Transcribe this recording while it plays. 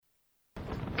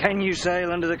Can you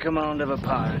sail under the command of a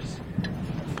pirate?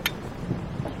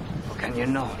 Or can you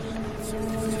not?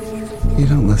 You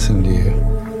don't listen, do you?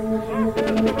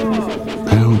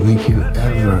 I don't think you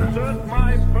ever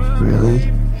really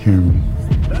hear me.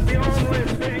 That the only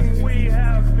thing we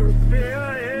have to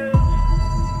fear is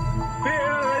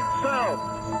fear itself.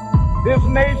 This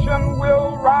nation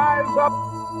will rise up,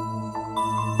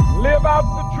 live out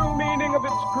the true meaning of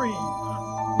its creed.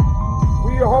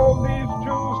 We hold these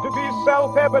truths to be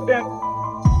self-evident,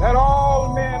 that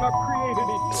all men are created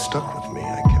equal. It stuck with me.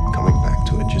 I kept coming back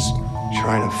to it, just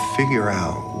trying to figure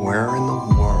out where in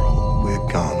the world we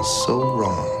had gone so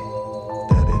wrong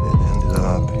that it had ended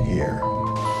up here.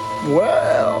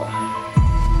 Well,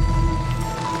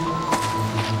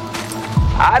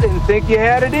 I didn't think you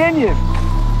had it in you.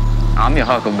 I'm your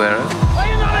huckleberry. Are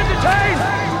you not entertained?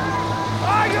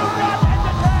 Are you not entertained?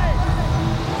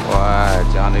 Why,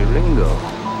 Johnny Ringo.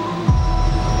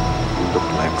 You look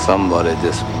like somebody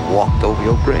just walked over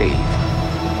your grave.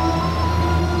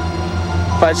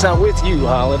 Fight's not with you,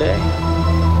 Holiday.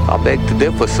 I beg to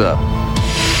differ, sir.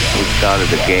 We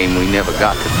started a game we never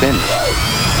got to finish.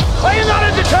 Are you not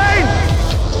entertained?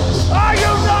 Are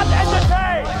you not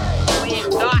entertained? We've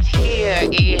got here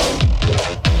is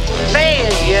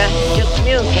failure to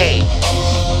communicate.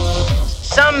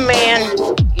 Some men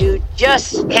you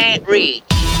just can't reach.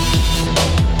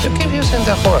 You keep using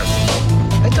the word.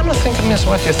 I don't think it means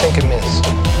what you think it means.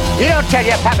 You don't tell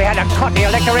your pappy how to cut the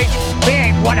electorate. We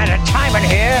ain't one at a time in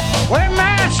here. We're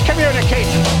mass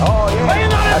communicating. Oh, yeah. Are you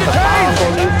not entertained?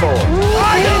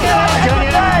 Are you not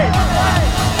entertained?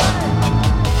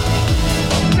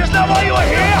 Is that why you are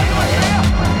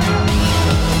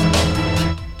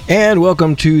here? And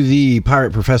welcome to the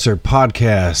Pirate Professor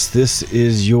podcast. This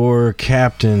is your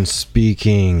captain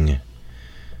speaking.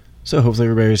 So hopefully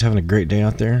everybody's having a great day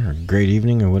out there, or a great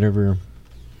evening, or whatever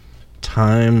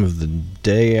time of the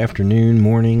day, afternoon,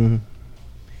 morning,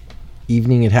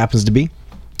 evening it happens to be.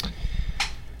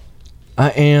 I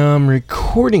am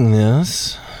recording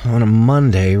this on a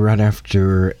Monday right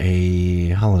after a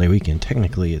holiday weekend.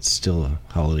 Technically, it's still a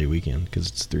holiday weekend because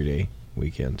it's a 3-day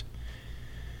weekend.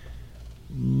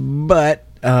 But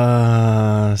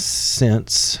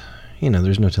since,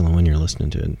 there's no telling when you're listening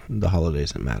to it, the holiday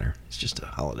doesn't matter. It's just a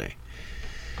holiday.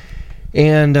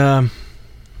 And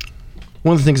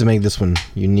one of the things that made this one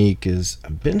unique is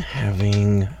I've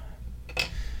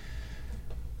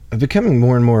becoming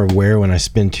more and more aware when I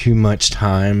spend too much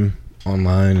time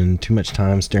online and too much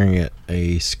time staring at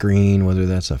a screen, whether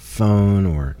that's a phone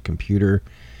or a computer.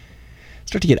 I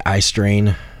start to get eye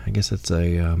strain. I guess that's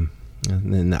and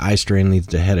then the eye strain leads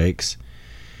to headaches.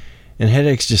 And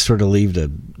headaches just sort of lead to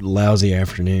lousy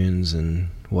afternoons and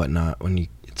whatnot when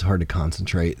it's hard to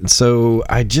concentrate. And so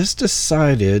I just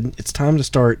decided it's time to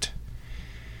start,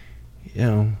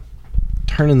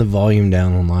 turning the volume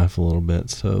down on life a little bit.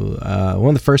 So one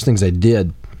of the first things I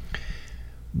did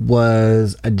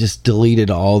was I just deleted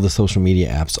all the social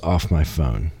media apps off my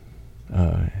phone.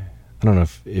 I don't know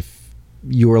if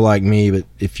you were like me, but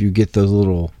if you get those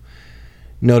little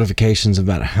notifications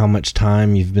about how much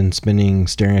time you've been spending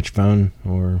staring at your phone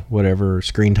or whatever,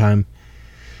 screen time,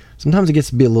 sometimes it gets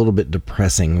to be a little bit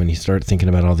depressing when you start thinking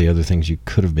about all the other things you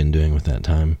could have been doing with that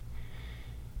time.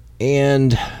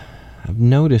 And I've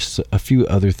noticed a few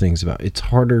other things about it. It's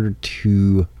harder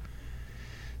to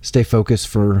stay focused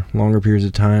for longer periods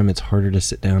of time. It's harder to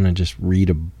sit down and just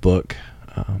read a book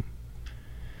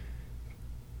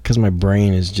because my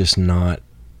brain is just not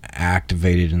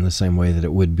activated in the same way that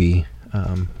it would be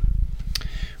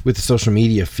with the social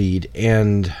media feed.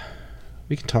 And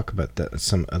we can talk about that at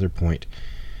some other point.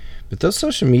 But those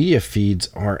social media feeds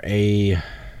are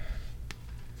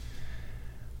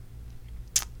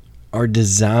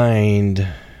designed,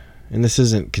 and this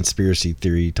isn't conspiracy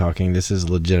theory talking, this is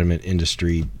legitimate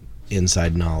industry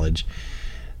inside knowledge.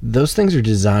 Those things are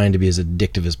designed to be as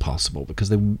addictive as possible because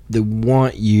they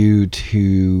want you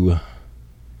to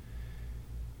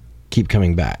keep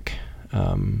coming back.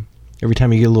 Every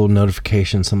time you get a little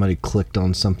notification, somebody clicked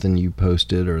on something you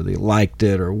posted or they liked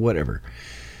it or whatever,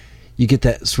 you get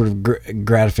that sort of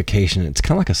gratification. It's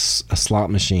kind of like a slot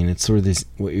machine. It's sort of this,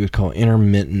 what you would call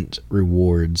intermittent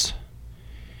rewards.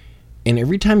 And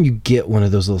every time you get one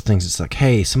of those little things, it's like,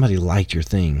 hey, somebody liked your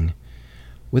thing.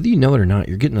 Whether you know it or not,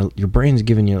 you're getting your brain's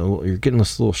giving you you're getting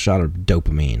this little shot of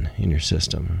dopamine in your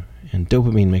system, and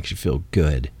dopamine makes you feel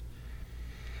good.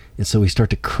 And so we start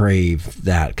to crave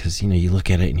that because you look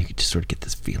at it and you just sort of get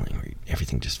this feeling where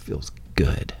everything just feels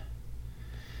good,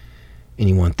 and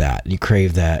you want that, and you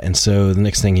crave that. And so the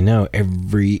next thing you know,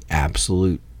 every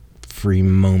absolute free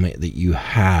moment that you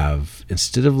have,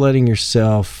 instead of letting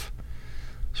yourself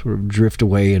sort of drift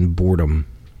away in boredom,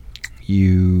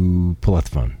 you pull out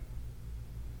the phone,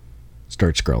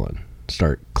 start scrolling,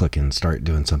 start clicking, start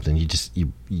doing something. You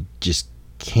just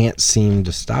can't seem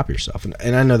to stop yourself.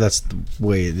 And I know that's the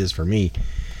way it is for me.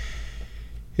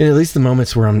 And at least the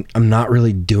moments where I'm not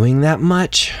really doing that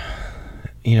much,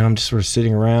 I'm just sort of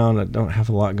sitting around. I don't have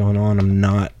a lot going on. I'm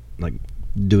not like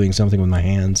doing something with my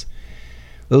hands.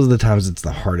 Those are the times it's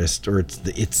the hardest, or it's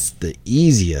the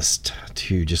easiest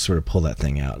to just sort of pull that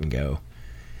thing out and go.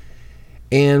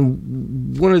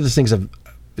 And one of the things I've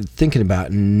been thinking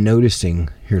about and noticing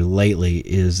here lately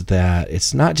is that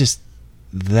it's not just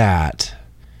that,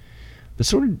 but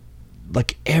sort of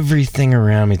like everything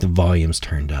around me, the volume's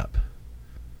turned up.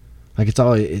 Like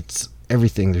it's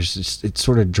everything. It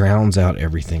sort of drowns out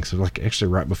everything. So like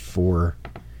actually right before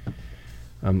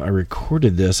I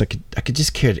recorded this, I could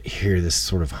just hear this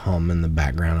sort of hum in the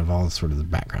background of all sort of the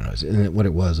background noise. And what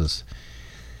it was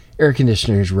air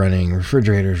conditioners running,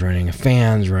 refrigerators running,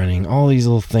 fans running. All these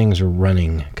little things are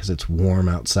running because it's warm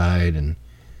outside, and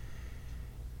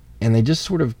they just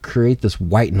sort of create this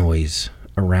white noise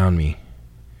around me.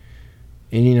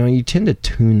 And you tend to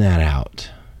tune that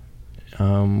out.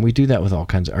 We do that with all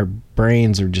kinds of, our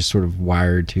brains are just sort of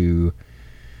wired to,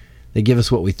 they give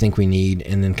us what we think we need,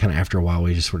 and then kind of after a while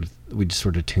we just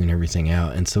sort of tune everything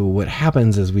out. And so what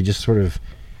happens is we just sort of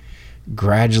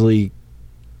gradually,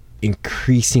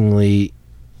 increasingly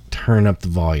turn up the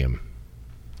volume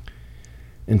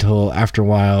until after a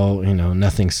while,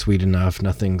 nothing's sweet enough,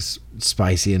 nothing's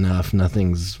spicy enough,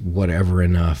 nothing's whatever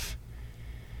enough.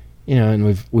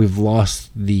 And we've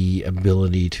lost the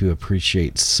ability to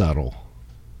appreciate subtle.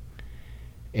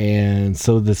 And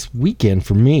so this weekend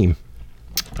for me,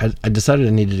 I decided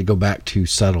I needed to go back to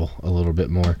subtle a little bit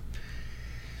more.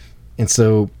 And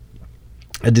so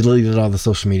I deleted all the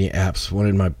social media apps,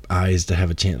 wanted my eyes to have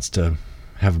a chance to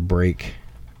have a break,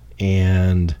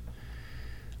 and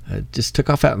I just took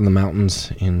off out in the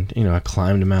mountains. And, I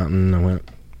climbed a mountain, I went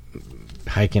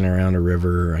hiking around a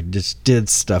river, I just did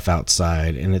stuff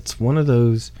outside. And it's one of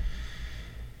those,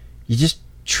 you just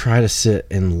try to sit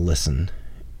and listen.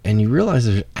 And you realize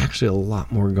there's actually a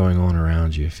lot more going on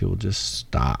around you if you'll just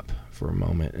stop for a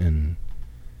moment and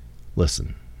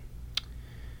listen.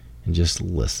 And just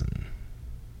listen.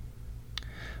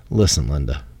 Listen,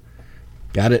 Linda.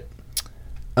 Got it?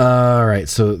 All right,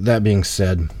 so that being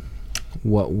said,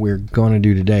 what we're going to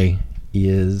do today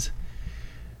is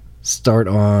start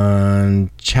on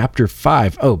chapter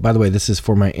 5. Oh, by the way, this is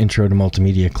for my intro to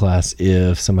multimedia class.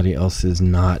 If somebody else is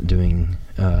not doing,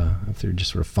 if they're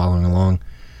just sort of following along,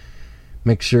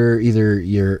 make sure either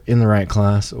you're in the right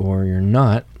class or you're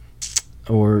not,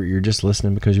 or you're just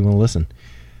listening because you want to listen.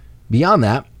 Beyond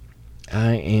that,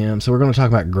 so we're going to talk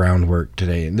about groundwork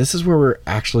today. And this is where we're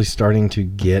actually starting to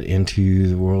get into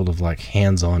the world of like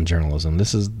hands-on journalism.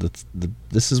 This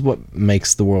is what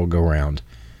makes the world go round.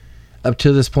 Up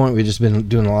to this point, we've just been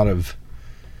doing a lot of,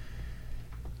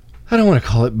 I don't want to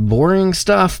call it boring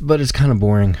stuff, but it's kind of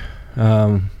boring.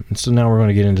 And so now we're going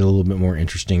to get into a little bit more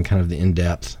interesting, kind of the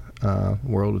in-depth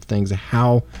world of things,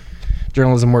 how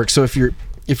journalism works. So if you're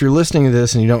listening to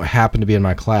this and you don't happen to be in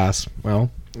my class, well,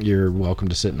 you're welcome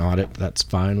to sit and audit. That's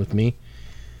fine with me.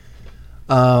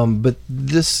 But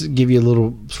this give you a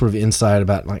little sort of insight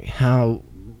about like how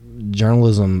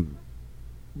journalism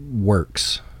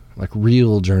works, like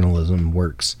real journalism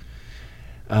works.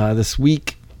 This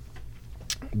week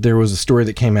there was a story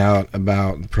that came out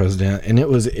about the president, and it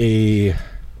was a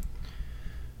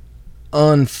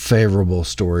unfavorable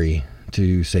story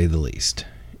to say the least.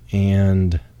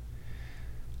 And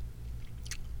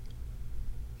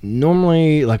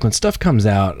normally, like when stuff comes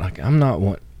out, like I'm not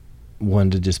one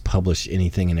to just publish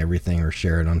anything and everything or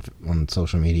share it on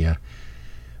social media.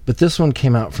 But this one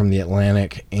came out from the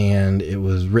Atlantic, and it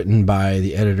was written by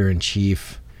the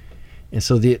editor-in-chief. And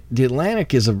so the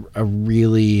Atlantic is a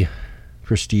really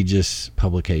prestigious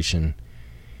publication,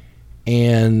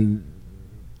 and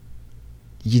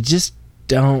you just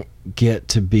don't get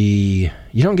to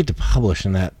publish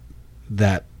in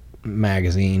that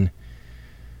magazine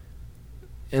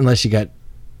unless you got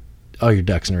all your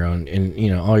ducks in a row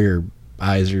and all your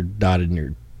I's are dotted and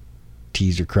your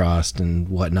T's are crossed and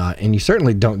whatnot. And you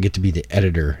certainly don't get to be the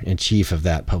editor-in-chief of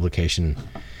that publication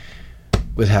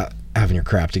without having your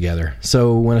crap together.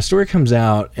 So when a story comes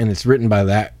out and it's written by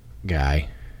that guy,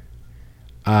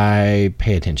 I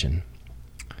pay attention.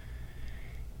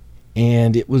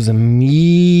 And it was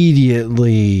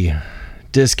immediately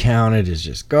discounted as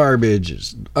just garbage,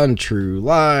 as untrue,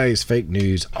 lies, fake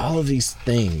news, all of these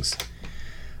things.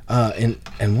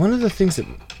 And one of the things that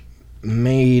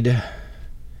made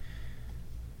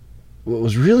what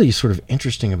was really sort of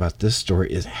interesting about this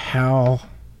story is how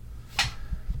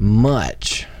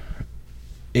much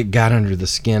it got under the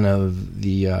skin of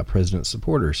the president's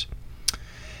supporters.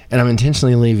 And I'm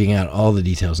intentionally leaving out all the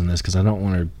details in this because I don't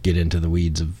want to get into the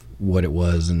weeds of what it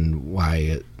was and why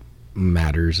it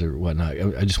matters or whatnot.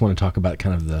 I just want to talk about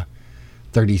kind of the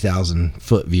 30,000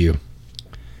 foot view.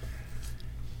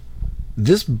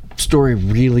 This story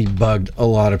really bugged a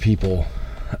lot of people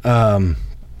that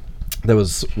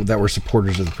were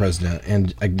supporters of the president,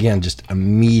 and again, just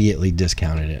immediately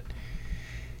discounted it.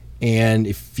 And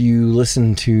if you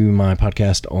listen to my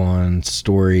podcast on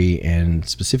story, and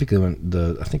specifically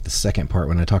I think the second part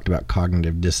when I talked about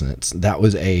cognitive dissonance, that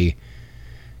was a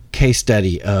case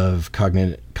study of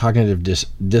cognitive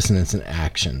dissonance in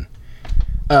action.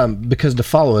 Because to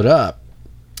follow it up,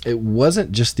 it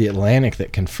wasn't just the Atlantic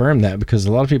that confirmed that, because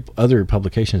a lot of other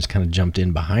publications kind of jumped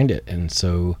in behind it, and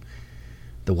so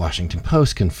the Washington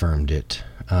Post confirmed it,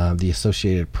 the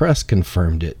Associated Press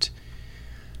confirmed it,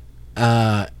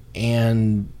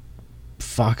 and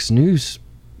Fox News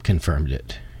confirmed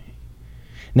it.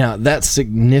 Now that's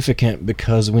significant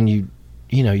because when you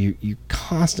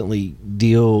constantly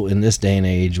deal in this day and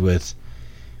age with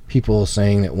people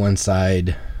saying that one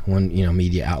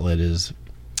media outlet is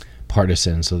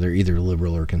partisan, so they're either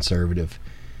liberal or conservative.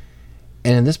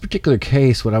 And in this particular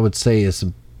case, what I would say is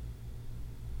some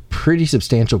pretty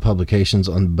substantial publications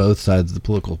on both sides of the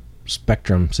political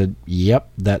spectrum said, yep,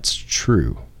 that's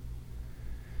true.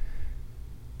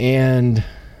 And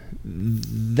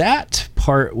that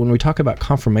part, when we talk about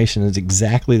confirmation, is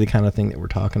exactly the kind of thing that we're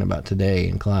talking about today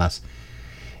in class,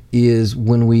 is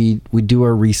when we do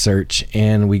our research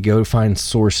and we go find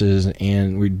sources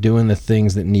and we're doing the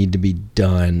things that need to be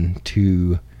done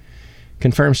to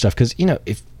confirm stuff. Because,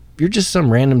 if you're just some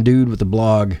random dude with a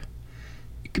blog,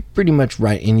 you could pretty much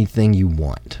write anything you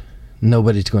want.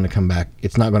 Nobody's going to come back.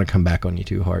 It's not going to come back on you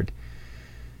too hard.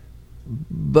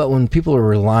 But when people are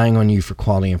relying on you for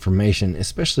quality information,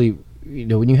 especially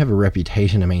when you have a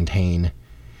reputation to maintain,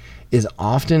 as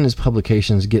often as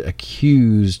publications get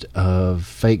accused of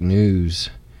fake news,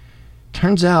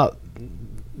 turns out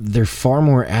they're far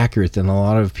more accurate than a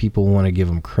lot of people want to give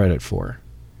them credit for.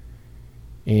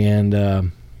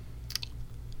 And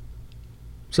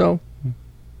so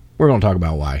we're going to talk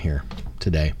about why here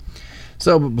today.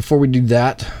 So, but before we do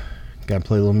that, got to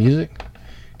play a little music.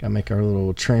 Got to make our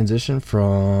little transition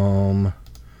from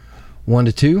 1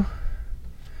 to 2.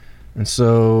 And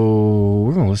so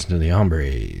we're going to listen to the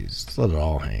Hombres. Let's let it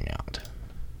all hang out.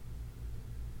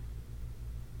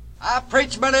 I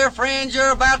preach, my dear friends,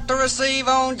 you're about to receive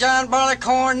on John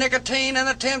Barleycorn, nicotine, and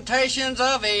the temptations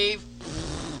of Eve.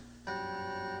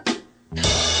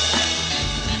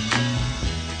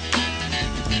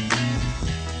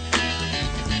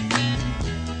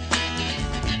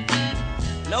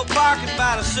 No parking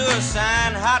by the sewer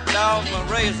sign, hot dogs, my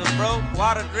razor broke,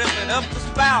 water dripping up the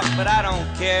spout, but I don't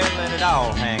care, let it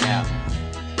all hang out.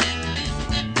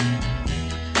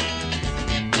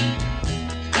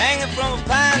 Hanging from a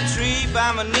pine tree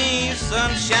by my knees,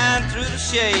 sunshine through the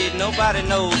shade, nobody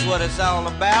knows what it's all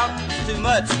about, it's too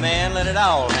much, man, let it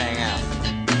all hang out.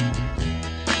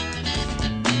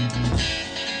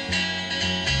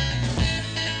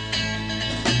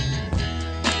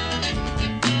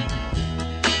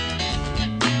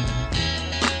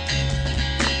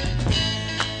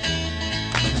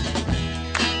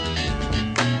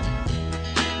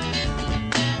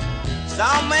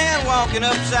 Saw a man walking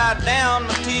upside down,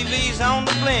 my TV's on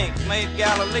the blink, made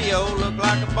Galileo look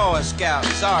like a Boy Scout.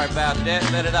 Sorry about that,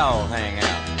 let it all hang out.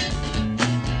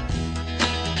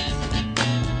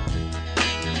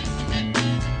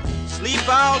 Sleep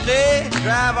all day,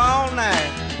 drive all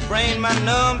night, brain my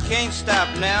numb, can't stop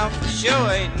now, for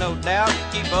sure ain't no doubt,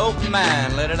 keep an open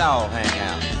mind, let it all hang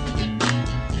out.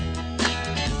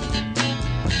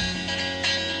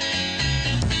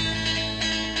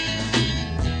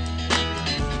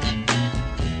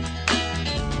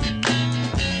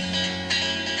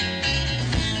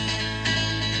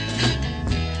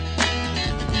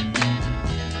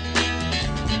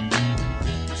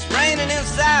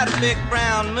 Inside a big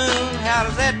brown moon, how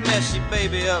does that mess your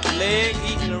baby up leg?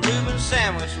 Eating a Reuben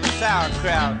sandwich with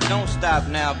sauerkraut. Don't stop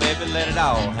now, baby, let it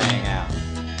all hang out.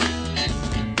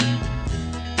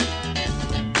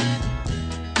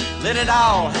 Let it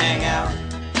all hang out.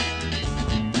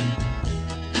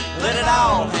 Let it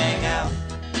all hang out.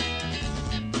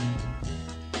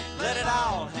 Let it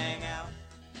all hang out.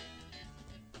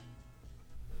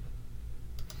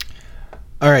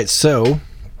 All right, so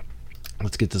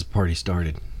let's get this party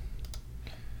started.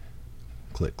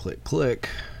 Click, click, click.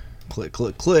 Click,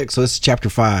 click, click. So this is chapter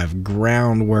 5,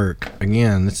 Groundwork.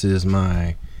 Again, this is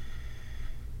my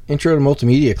intro to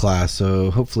multimedia class,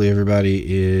 so hopefully everybody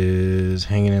is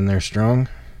hanging in there strong.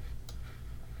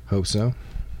 Hope so.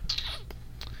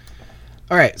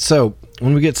 Alright, so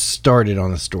when we get started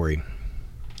on the story,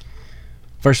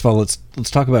 first of all, let's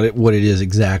talk about it, what it is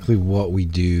exactly, what we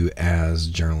do as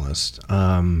journalists.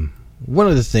 One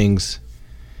of the things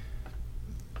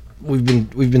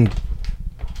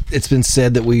it's been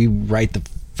said that we write the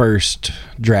first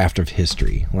draft of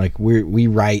history. Like we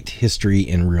write history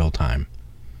in real time.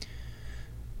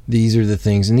 These are the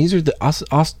things, and these are the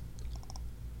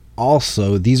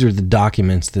also these are the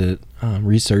documents that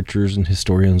researchers and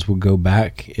historians will go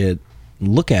back and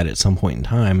look at some point in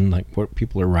time, like what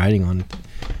people are writing on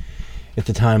at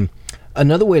the time.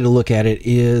 Another way to look at it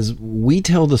is we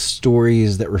tell the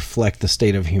stories that reflect the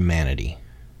state of humanity.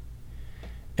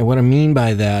 And what I mean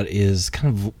by that is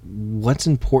kind of what's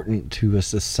important to a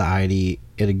society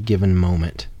at a given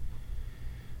moment.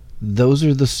 Those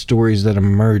are the stories that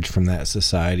emerge from that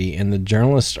society, and the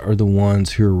journalists are the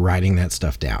ones who are writing that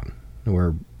stuff down.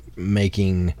 We're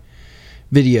making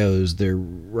videos, they're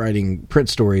writing print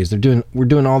stories, we're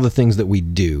doing all the things that we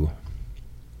do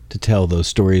to tell those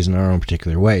stories in our own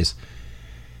particular ways.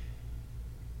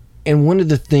 And one of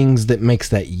the things that makes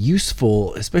that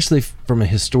useful, especially from a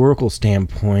historical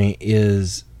standpoint,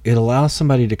 is it allows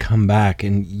somebody to come back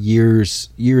and years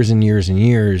and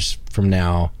years from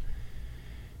now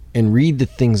and read the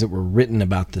things that were written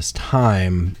about this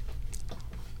time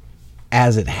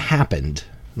as it happened.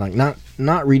 Like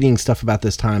not reading stuff about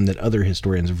this time that other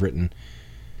historians have written,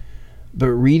 but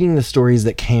reading the stories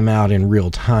that came out in real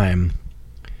time.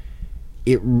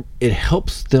 It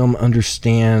helps them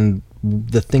understand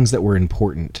the things that were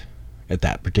important at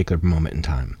that particular moment in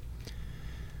time.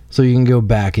 So you can go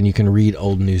back and you can read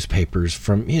old newspapers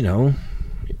from,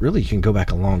 really you can go back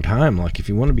a long time. Like if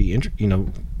you want to be,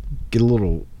 get a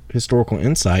little historical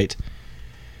insight,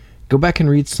 go back and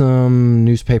read some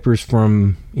newspapers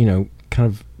from, kind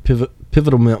of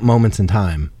pivotal moments in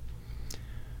time.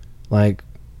 Like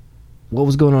what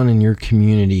was going on in your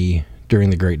community during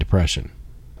the Great Depression?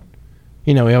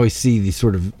 We always see these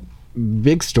sort of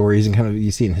big stories and kind of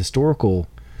you see in historical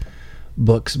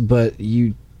books, but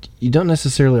you don't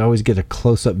necessarily always get a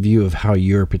close-up view of how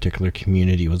your particular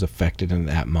community was affected in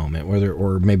that moment,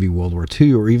 or maybe World War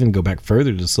II, or even go back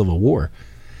further to the Civil War.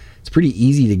 It's pretty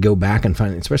easy to go back and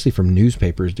find, especially from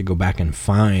newspapers, to go back and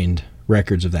find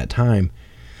records of that time.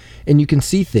 And you can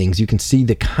see things, you can see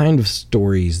the kind of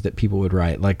stories that people would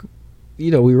write. Like,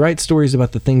 we write stories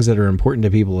about the things that are important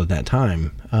to people at that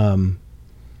time.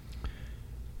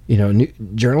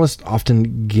 Journalists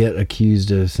often get accused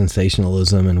of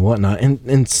sensationalism and whatnot, and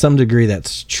in some degree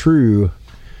that's true,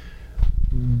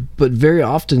 but very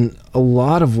often a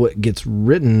lot of what gets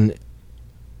written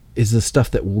is the stuff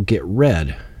that will get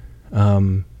read.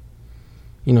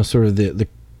 Sort of the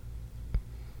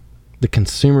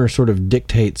consumer sort of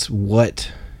dictates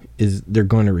what is they're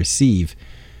going to receive.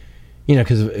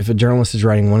 Because if a journalist is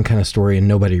writing one kind of story and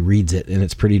nobody reads it and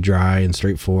it's pretty dry and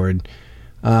straightforward,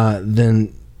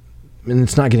 then and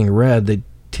it's not getting read, they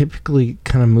typically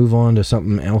kind of move on to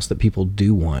something else that people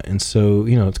do want. And so,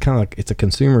 it's kind of like it's a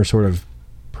consumer sort of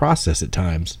process at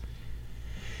times.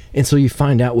 And so you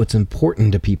find out what's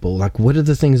important to people, like what are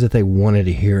the things that they wanted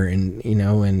to hear, and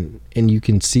and you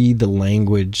can see the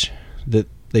language that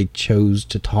they chose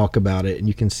to talk about it, and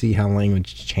you can see how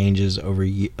language changes over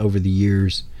the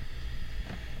years.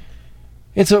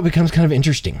 And so it becomes kind of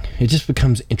interesting. It just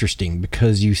becomes interesting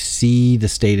because you see the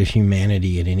state of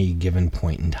humanity at any given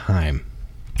point in time.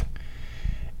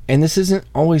 And this isn't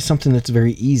always something that's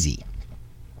very easy.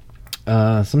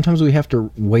 Sometimes we have to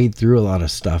wade through a lot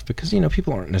of stuff because,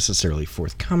 people aren't necessarily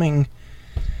forthcoming.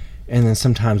 And then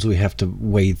sometimes we have to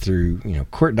wade through,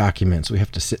 court documents. We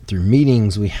have to sit through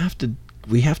meetings. We have to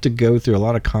go through a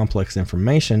lot of complex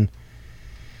information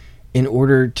in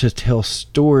order to tell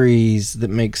stories that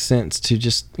make sense to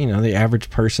just, the average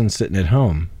person sitting at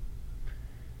home.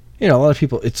 A lot of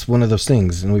people, it's one of those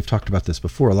things, and we've talked about this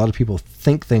before, a lot of people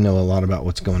think they know a lot about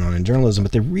what's going on in journalism,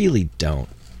 but they really don't.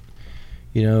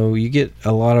 You get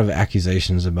a lot of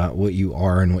accusations about what you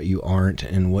are and what you aren't,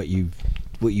 and what you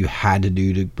had to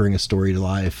do to bring a story to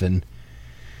life, and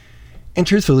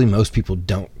truthfully, most people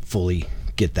don't fully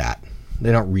get that.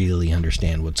 They don't really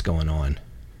understand what's going on.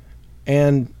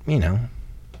 And,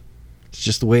 it's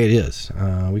just the way it is.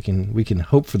 We can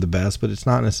hope for the best, but it's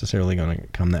not necessarily going to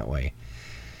come that way.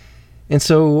 And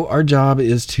so our job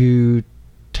is to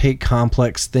take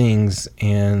complex things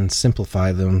and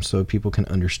simplify them so people can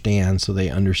understand, so they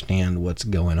understand what's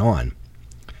going on.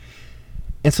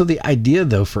 And so the idea,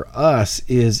 though, for us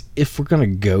is if we're going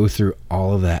to go through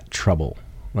all of that trouble,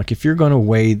 like if you're going to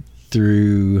wade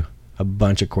through a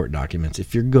bunch of court documents,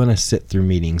 if you're going to sit through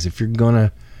meetings, if you're going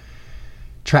to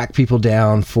track people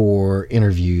down for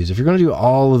interviews, if you're going to do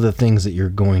all of the things that you're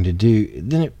going to do,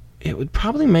 then it would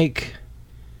probably make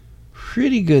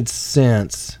pretty good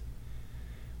sense.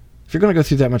 If you're going to go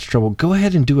through that much trouble, go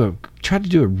ahead and try to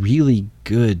do a really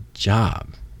good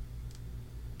job.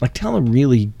 Like, tell a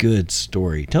really good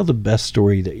story. Tell the best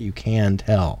story that you can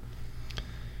tell.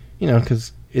 You know,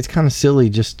 because it's kind of silly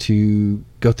just to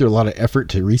go through a lot of effort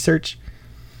to research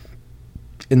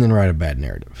and then write a bad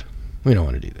narrative. We don't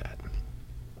want to do that.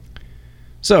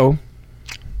 So,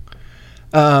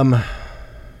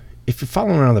 if you're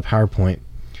following around the PowerPoint,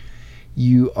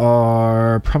 you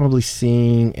are probably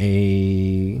seeing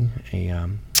a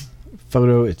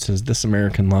photo. It says This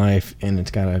American Life, and it's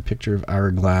got a picture of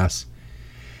Ira Glass.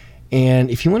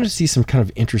 And if you want to see some kind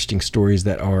of interesting stories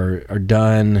that are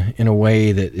done in a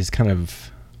way that is kind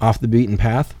of off the beaten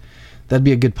path, that'd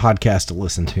be a good podcast to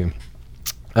listen to.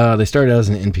 They started out as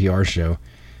an NPR show,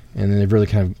 and then they've really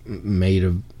kind of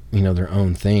made their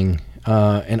own thing.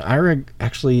 And Ira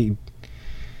actually,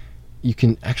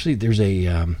 there's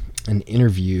an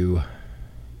interview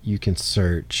you can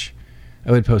search.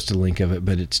 I would post a link of it,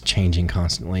 but it's changing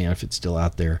constantly, and if it's still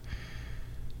out there.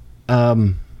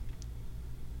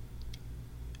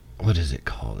 What is it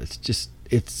called?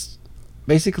 It's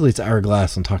basically Ira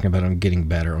Glass on talking about getting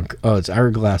better. It's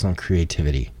Ira Glass on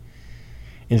creativity.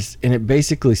 And it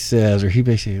basically says, or he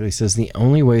basically says, the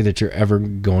only way that you're ever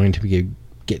going to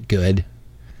get good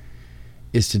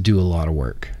is to do a lot of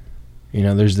work. You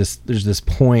know, there's this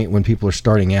point when people are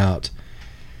starting out,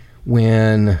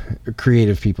 when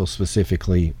creative people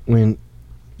specifically, when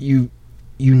you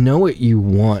know what you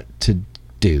want to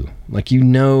do. Like, you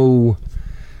know,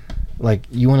 like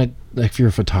you want to, like if you're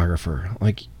a photographer,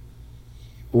 like,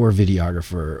 or a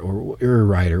videographer, or a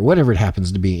writer, whatever it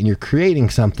happens to be, and you're creating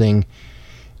something,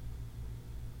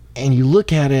 and you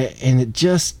look at it and it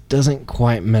just doesn't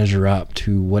quite measure up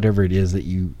to whatever it is that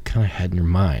you kind of had in your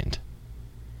mind.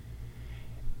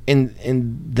 And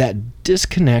that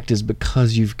disconnect is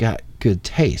because you've got good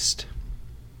taste.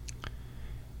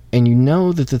 And you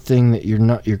know that the thing that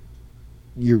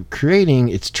you're creating,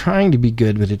 it's trying to be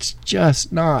good, but it's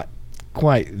just not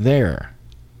quite there.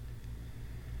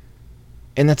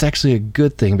 And that's actually a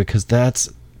good thing, because that's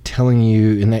telling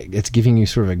you, and it's giving you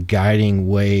sort of a guiding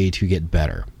way to get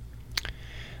better.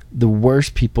 The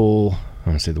worst people,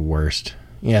 I don't say the worst.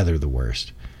 Yeah, they're the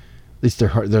worst. At least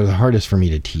they're the hardest for me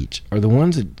to teach, are the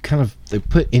ones that kind of, they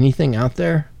put anything out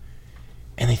there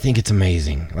and they think it's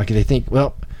amazing. Like, they think,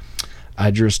 well,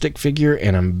 I drew a stick figure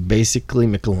and I'm basically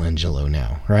Michelangelo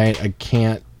now, right? I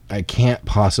can't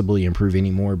possibly improve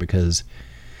anymore because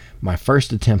my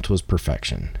first attempt was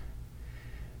perfection.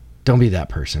 Don't be that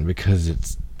person, because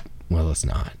it's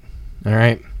not. All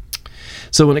right.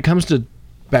 So when it comes to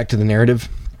back to the narrative,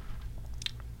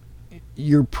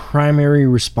 your primary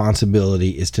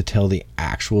responsibility is to tell the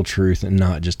actual truth and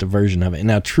not just a version of it.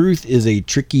 Now, truth is a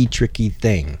tricky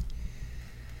thing,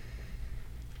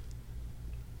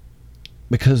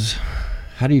 because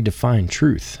how do you define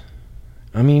truth?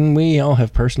 I mean, we all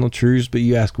have personal truths, but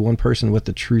you ask one person what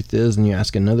the truth is, and you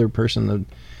ask another person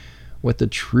what the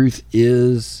truth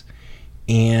is,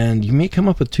 and you may come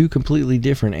up with two completely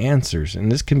different answers,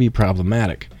 and this can be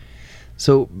problematic.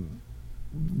 So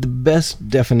the best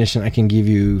definition I can give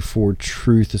you for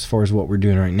truth, as far as what we're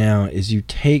doing right now, is you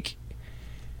take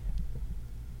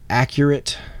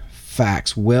accurate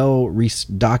facts,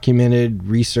 documented,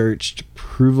 researched,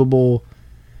 provable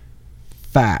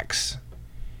facts,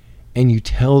 and you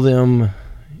tell them,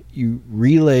 you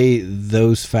relay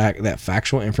that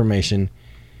factual information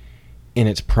in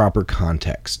its proper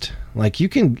context. Like, you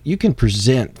can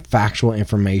present factual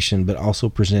information, but also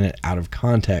present it out of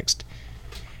context.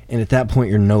 And at that point,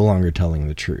 you're no longer telling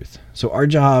the truth. So our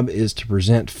job is to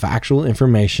present factual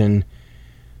information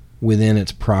within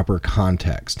its proper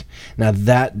context. Now,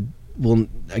 that will,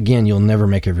 again, you'll never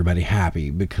make everybody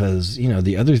happy, because,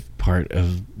 the other part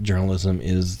of journalism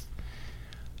is,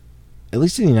 at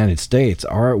least in the United States,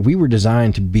 we were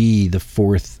designed to be the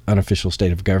fourth unofficial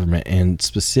state of government, and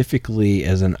specifically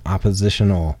as an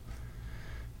oppositional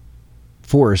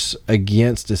force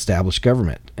against established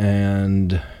government.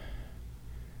 And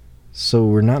so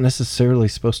we're not necessarily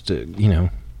supposed to,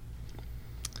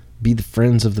 be the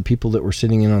friends of the people that were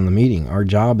sitting in on the meeting. Our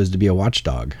job is to be a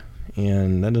watchdog,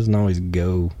 and that doesn't always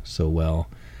go so well.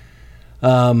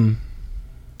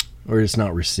 Or it's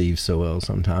not received so well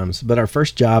sometimes. But our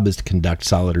first job is to conduct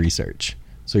solid research,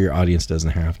 so your audience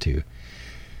doesn't have to.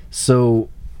 So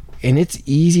And it's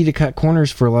easy to cut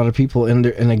corners for a lot of people. And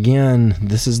again,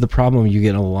 this is the problem. You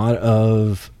get a lot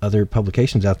of other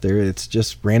publications out there. It's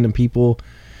just random people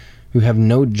who have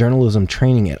no journalism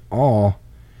training at all.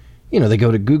 They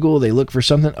go to Google, they look for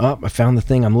something. Oh, I found the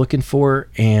thing I'm looking for,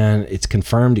 and it's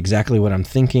confirmed exactly what I'm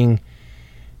thinking.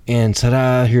 And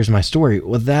ta-da, here's my story.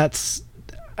 Well, that's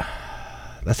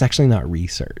actually not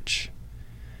research.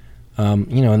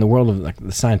 In the world of like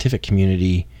the scientific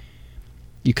community,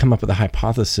 you come up with a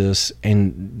hypothesis,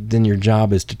 and then your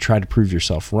job is to try to prove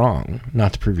yourself wrong,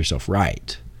 not to prove yourself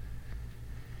right.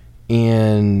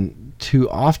 And too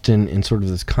often in sort of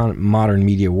this modern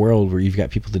media world where you've got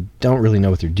people that don't really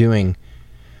know what they're doing,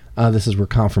 this is where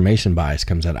confirmation bias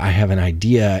comes out. I have an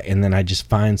idea, and then I just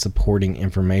find supporting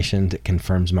information that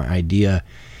confirms my idea.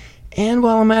 And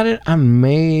while I'm at it, I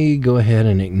may go ahead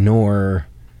and ignore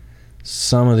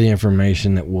some of the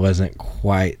information that wasn't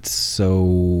quite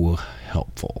so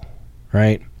helpful,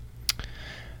 right?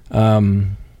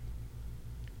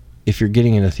 If you're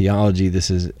getting into theology,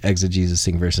 this is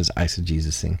exegesising versus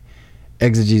eisegesising.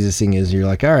 Exegesising is you're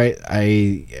like, all right,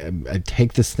 I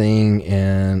take this thing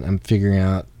and I'm figuring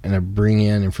out, and I bring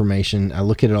in information, I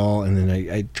look at it all, and then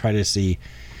I try to see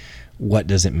what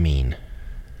does it mean.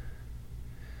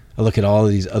 I look at all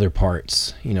of these other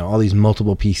parts, all these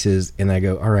multiple pieces, and I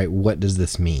go, all right, what does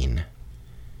this mean?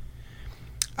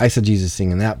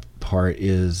 Eisegesising in that part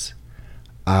is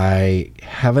I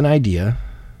have an idea,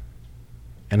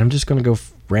 and I'm just going to go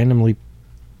randomly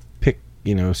pick,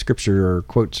 scripture or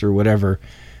quotes or whatever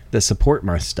that support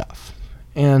my stuff.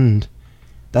 And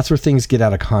that's where things get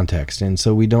out of context. And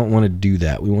so we don't want to do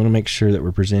that. We want to make sure that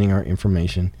we're presenting our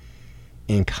information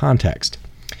in context.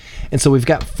 And so we've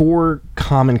got 4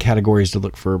 common categories to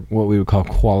look for what we would call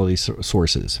quality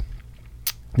sources.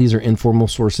 These are informal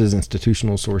sources,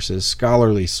 institutional sources,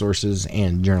 scholarly sources,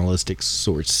 and journalistic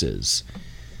sources.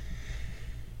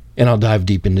 And I'll dive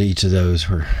deep into each of those,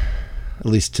 or at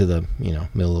least to the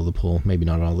middle of the pool, maybe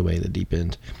not all the way to the deep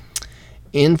end.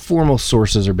 Informal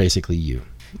sources are basically you.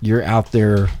 You're out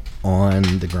there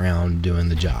on the ground doing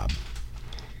the job.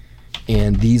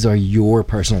 And these are your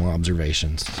personal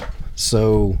observations.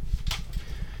 So,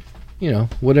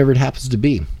 whatever it happens to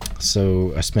be.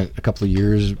 So I spent a couple of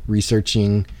years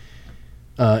researching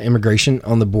immigration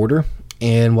on the border.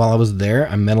 And while I was there,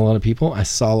 I met a lot of people. I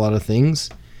saw a lot of things.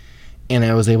 And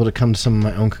I was able to come to some of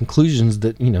my own conclusions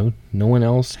that, no one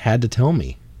else had to tell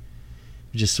me.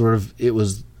 Just sort of, it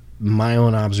was my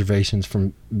own observations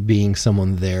from being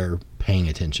someone there paying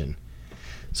attention.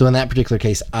 So in that particular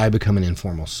case, I become an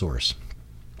informal source.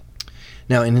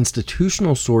 Now, an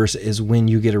institutional source is when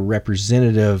you get a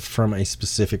representative from a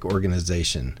specific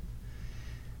organization.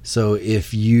 So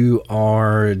if you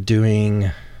are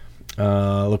doing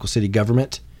local city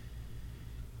government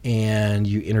and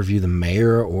you interview the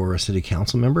mayor or a city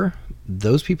council member,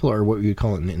 those people are what we would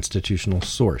call an institutional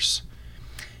source.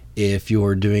 If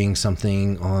you're doing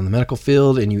something on the medical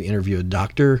field and you interview a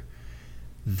doctor,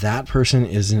 that person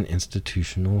is an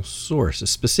institutional source,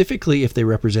 specifically if they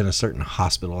represent a certain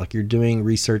hospital. Like you're doing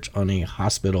research on a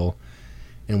hospital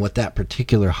and what that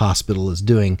particular hospital is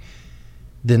doing,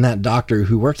 then that doctor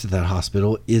who works at that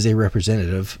hospital is a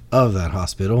representative of that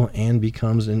hospital and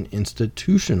becomes an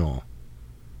institutional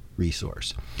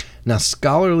resource. Now,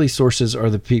 scholarly sources are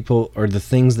the people, or the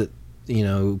things that,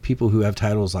 people who have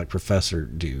titles like professor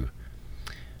do.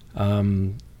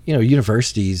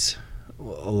 Universities,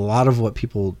 a lot of what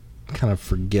people kind of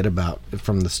forget about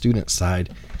from the student side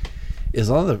is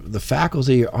all the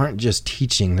faculty aren't just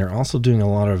teaching, they're also doing a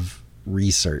lot of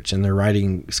research, and they're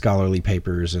writing scholarly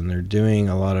papers, and they're doing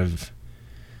a lot of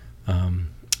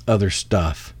other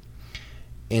stuff.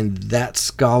 And that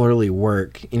scholarly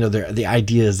work, the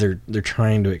idea is they're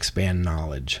trying to expand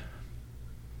knowledge.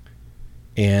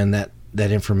 And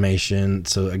that information,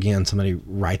 so again, somebody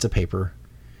writes a paper,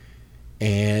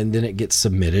 and then it gets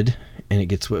submitted, and it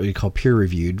gets what we call peer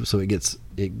reviewed. So it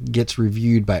gets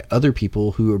reviewed by other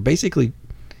people who are basically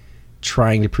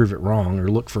trying to prove it wrong or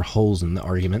look for holes in the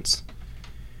arguments.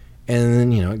 And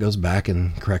then, it goes back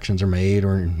and corrections are made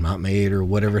or not made or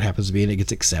whatever it happens to be, and it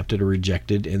gets accepted or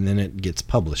rejected, and then it gets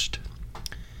published.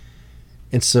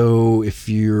 And so if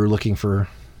you're looking for,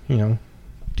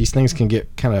 these things can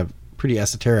get kind of pretty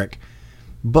esoteric,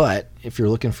 but if you're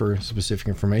looking for specific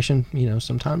information,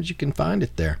 sometimes you can find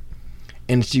it there.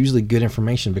 And it's usually good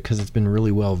information because it's been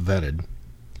really well vetted.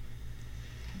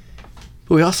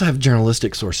 But we also have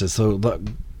journalistic sources. So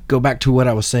go back to what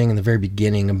I was saying in the very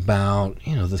beginning about,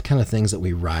 the kind of things that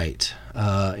we write.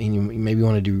 And you maybe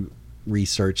want to do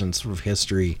research and sort of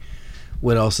history,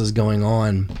 what else is going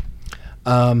on.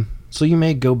 So you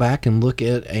may go back and look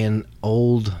at an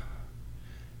old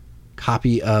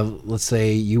copy of, let's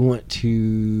say you want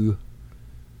to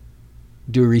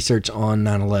do research on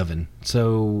 9/11.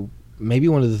 So maybe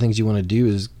one of the things you want to do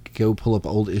is go pull up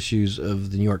old issues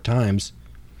of the New York Times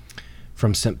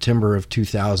from September of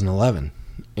 2011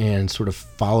 and sort of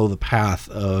follow the path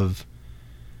of,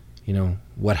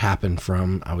 what happened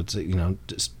from, I would say,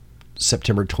 just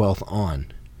September 12th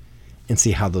on, and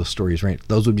see how those stories rank.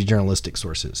 Those would be journalistic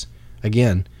sources.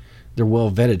 Again, they're well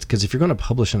vetted, because if you're going to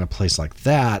publish in a place like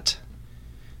that,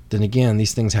 then again,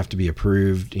 these things have to be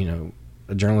approved.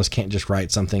 A journalist can't just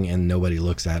write something and nobody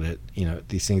looks at it.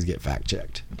 These things get fact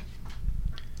checked.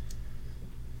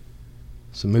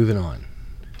 So moving on.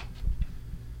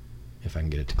 If I can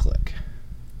get it to click.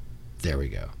 There we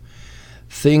go.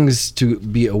 Things to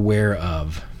be aware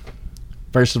of.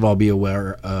 First of all, be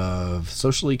aware of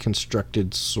socially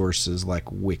constructed sources like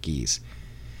wikis.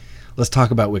 Let's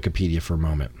talk about Wikipedia for a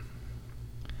moment.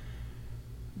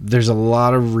 There's a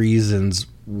lot of reasons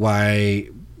why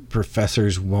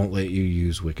professors won't let you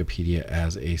use Wikipedia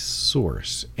as a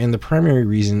source. And the primary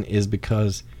reason is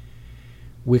because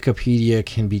Wikipedia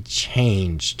can be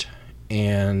changed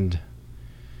and,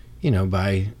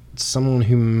 by someone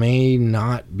who may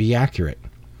not be accurate.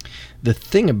 The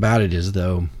thing about it is,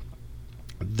 though,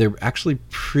 they're actually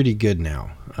pretty good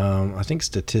now. I think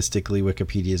statistically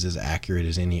Wikipedia is as accurate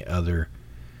as any other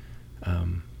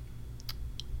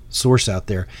source out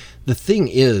there. The thing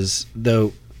is,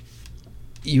 though,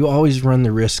 you always run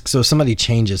the risk. So if somebody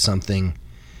changes something,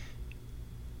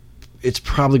 it's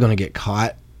probably going to get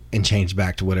caught and changed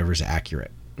back to whatever's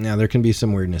accurate. Now, there can be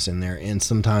some weirdness in there, and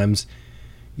sometimes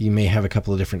you may have a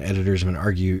couple of different editors of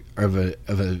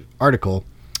an article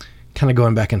kind of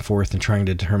going back and forth and trying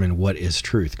to determine what is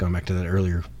truth. Going back to that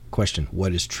earlier question,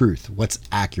 what is truth? What's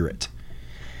accurate?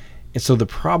 And so the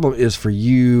problem is for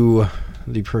you,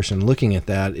 the person looking at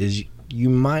that, is you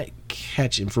might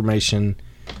catch information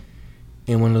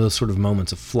in one of those sort of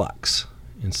moments of flux.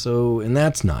 And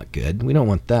that's not good. We don't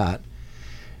want that.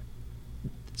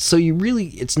 So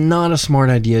it's not a smart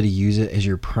idea to use it as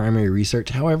your primary research.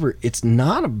 However, it's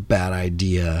not a bad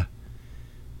idea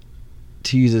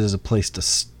to use it as a place to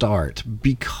start,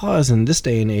 because in this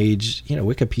day and age,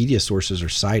 Wikipedia sources are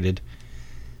cited.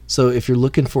 So if you're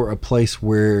looking for a place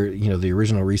where, the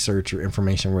original research or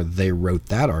information where they wrote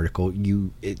that article,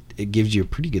 it gives you a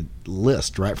pretty good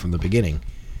list right from the beginning.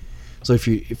 So if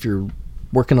you're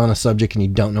working on a subject and you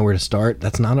don't know where to start,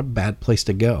 that's not a bad place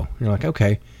to go. You're like,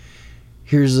 okay,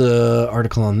 here's an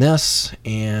article on this,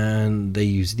 and they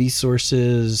use these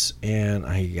sources, and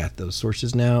I got those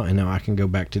sources now, and now I can go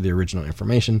back to the original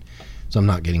information, so I'm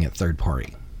not getting it third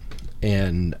party.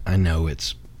 And I know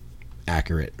it's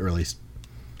accurate, or at least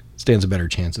stands a better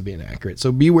chance of being accurate.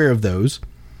 So beware of those.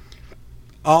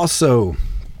 Also,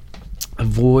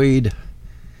 avoid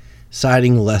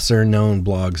citing lesser known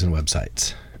blogs and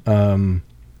websites.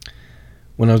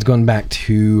 When I was going back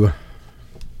to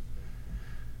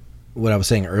what I was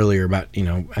saying earlier about,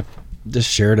 I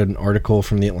just shared an article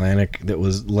from The Atlantic that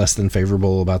was less than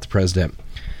favorable about the president.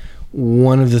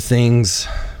 One of the things,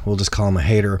 we'll just call him a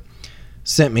hater,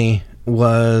 sent me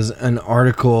was an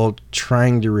article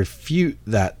trying to refute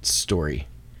that story.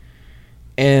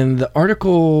 And the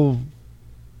article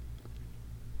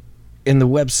in the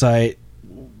website,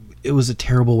 it was a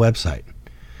terrible website.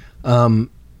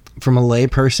 From a lay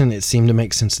person, it seemed to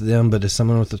make sense to them, but as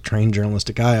someone with a trained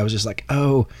journalistic eye, I was just like,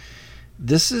 oh,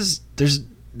 this is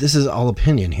all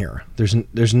opinion here.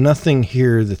 There's nothing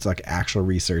here that's like actual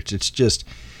research. It's just,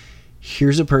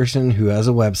 here's a person who has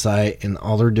a website and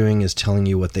all they're doing is telling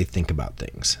you what they think about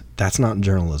things. That's not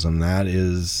journalism. That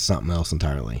is something else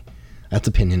entirely. That's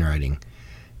opinion writing.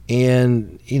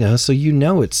 And, so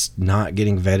it's not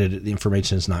getting vetted. The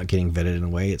information is not getting vetted in a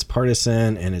way. It's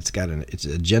partisan, and it's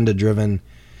agenda driven,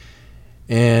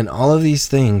 and all of these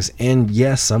things. And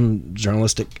yes, some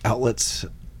journalistic outlets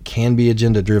can be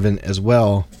agenda driven as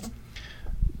well.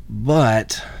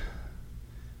 But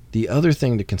the other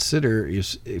thing to consider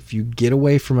is, if you get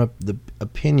away from the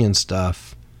opinion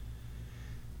stuff,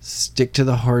 stick to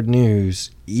the hard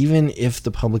news. Even if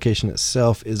the publication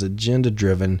itself is agenda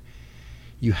driven,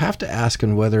 you have to ask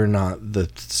on whether or not the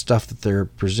stuff that they're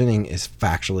presenting is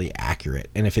factually accurate.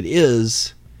 And if it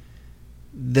is,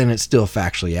 then it's still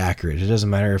factually accurate. It doesn't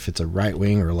matter if it's a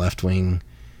right-wing or left-wing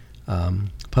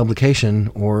publication,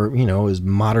 or, as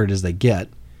moderate as they get.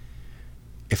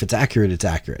 If it's accurate, it's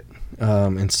accurate.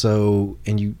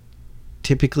 And you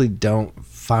typically don't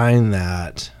find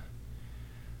that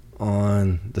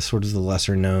on the sort of the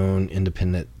lesser known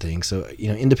independent thing. So,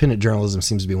 independent journalism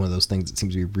seems to be one of those things that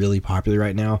seems to be really popular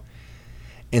right now.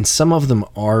 And some of them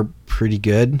are pretty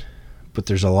good, but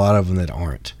there's a lot of them that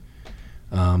aren't.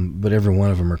 but every one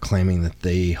of them are claiming that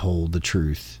they hold the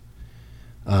truth.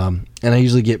 And I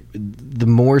usually get, the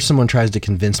more someone tries to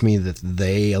convince me that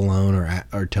they alone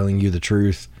are telling you the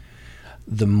truth,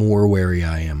 the more wary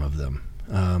I am of them.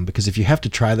 Because if you have to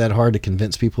try that hard to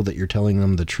convince people that you're telling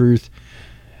them the truth,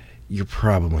 you're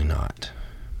probably not.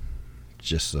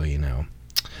 Just so you know.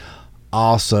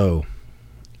 Also,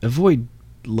 avoid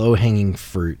low-hanging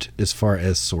fruit as far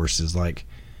as sources, like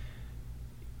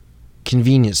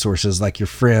convenient sources, like your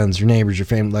friends, your neighbors, your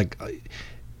family. Like,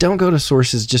 don't go to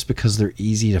sources just because they're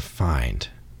easy to find.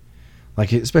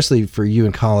 Like, especially for you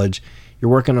in college,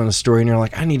 you're working on a story and you're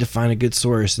like, I need to find a good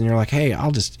source. And you're like, hey,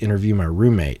 I'll just interview my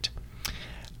roommate.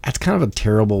 That's kind of a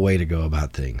terrible way to go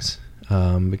about things,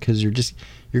 because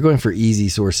you're going for easy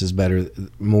sources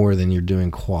more than you're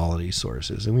doing quality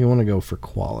sources. And we want to go for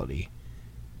quality.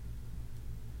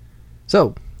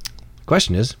 So, the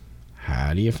question is,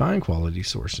 how do you find quality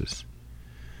sources?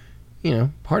 You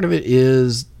know, part of it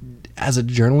is, as a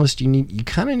journalist, you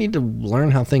kind of need to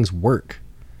learn how things work.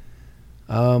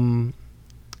 A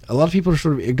lot of people are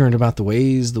sort of ignorant about the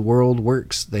ways the world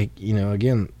works. They,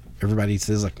 again, everybody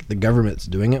says like the government's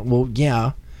doing it. Well,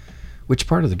 yeah. Which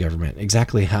part of the government?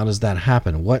 Exactly how does that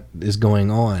happen? What is going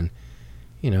on?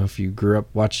 If you grew up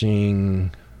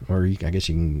watching, or I guess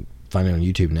you can find it on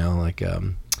YouTube now, like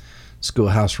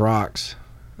Schoolhouse Rocks.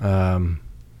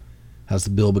 How's the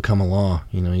bill become a law?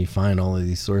 You find all of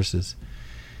these sources.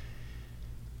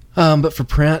 But for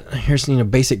print, here's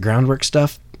basic groundwork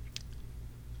stuff.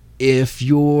 If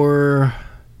you're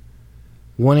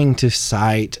wanting to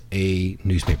cite a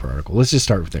newspaper article, let's just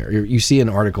start with there. You see an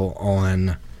article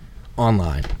online.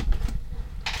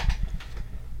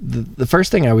 The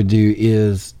first thing I would do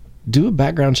is do a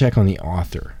background check on the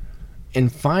author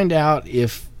and find out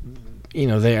if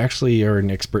they actually are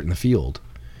an expert in the field.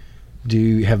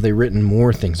 Have they written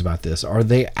more things about this? Are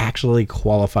they actually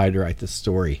qualified to write this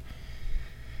story?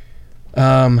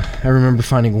 I remember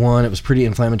finding one. It was pretty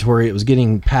inflammatory. It was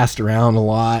getting passed around a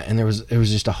lot, and it was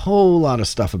just a whole lot of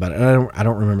stuff about it. And I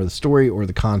don't remember the story or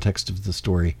the context of the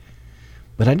story,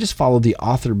 but I just followed the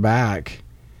author back,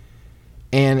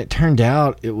 and it turned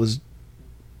out it was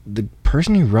the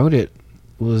person who wrote it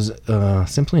was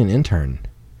simply an intern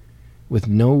with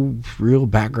no real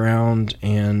background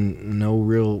and no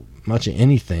real much of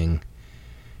anything.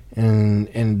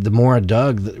 And the more I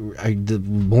dug, the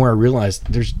more I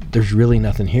realized there's really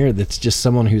nothing here. That's just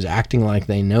someone who's acting like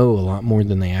they know a lot more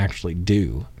than they actually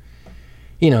do.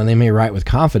 And they may write with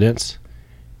confidence,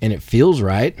 and it feels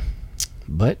right,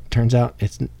 but turns out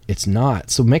it's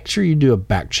not. So make sure you do a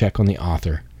back check on the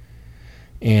author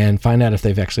and find out if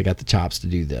they've actually got the chops to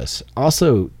do this.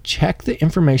 Also, check the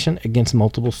information against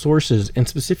multiple sources, and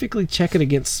specifically check it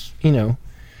against,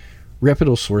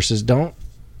 reputable sources.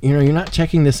 You're not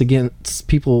checking this against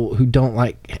people who don't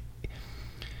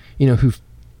who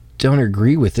don't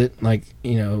agree with it. Like,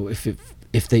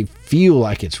 if they feel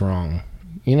like it's wrong,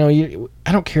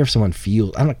 I don't care if someone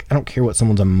feels, I don't care what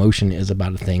someone's emotion is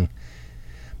about a thing.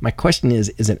 My question is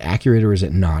it accurate or is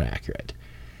it not accurate?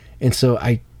 And so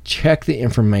I check the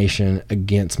information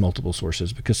against multiple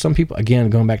sources, because some people,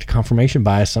 again, going back to confirmation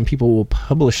bias, some people will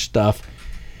publish stuff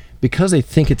because they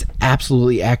think it's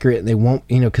absolutely accurate, and they won't,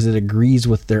 because it agrees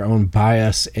with their own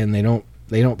bias, and they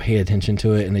don't pay attention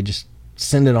to it, and they just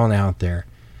send it on out there.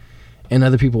 And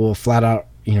other people will flat out,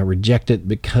 reject it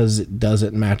because it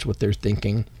doesn't match what they're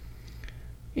thinking.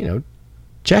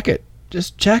 Check it.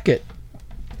 Just check it.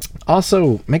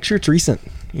 Also, make sure it's recent.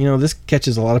 This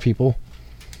catches a lot of people.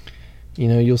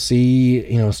 You'll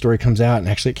see, a story comes out, and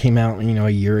actually it came out,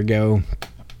 a year ago,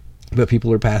 but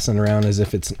people are passing around as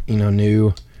if it's,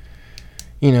 new.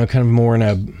 Kind of more in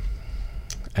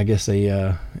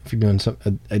if you're doing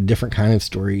a different kind of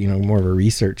story, more of a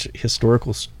research,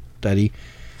 historical study.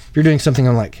 If you're doing something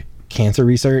on like cancer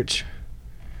research,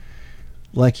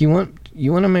 like you want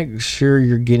to make sure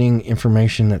you're getting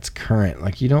information that's current.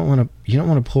 Like you don't want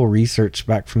to pull research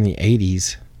back from the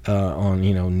 80s on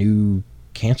new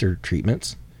cancer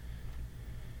treatments,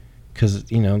 because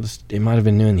it might have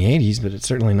been new in the 80s, but it's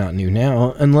certainly not new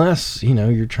now, unless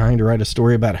you're trying to write a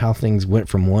story about how things went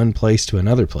from one place to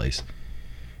another place.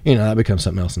 That becomes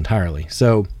something else entirely.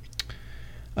 So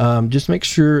just make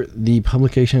sure the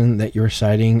publication that you're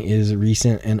citing is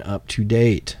recent and up to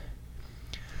date.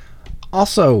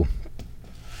 Also,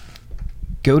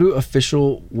 go to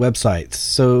official websites.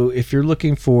 So if you're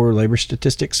looking for labor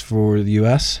statistics for the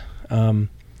U.S.,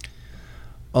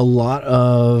 a lot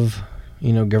of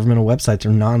governmental websites are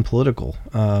non-political.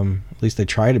 At least they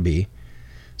try to be.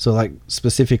 So like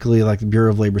specifically like the Bureau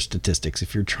of Labor Statistics,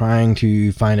 if you're trying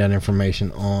to find out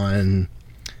information on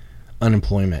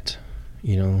unemployment,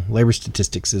 Labor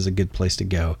statistics is a good place to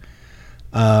go.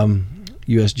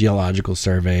 U.S. Geological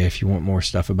Survey, if you want more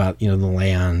stuff about, the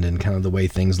land and kind of the way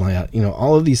things lay out,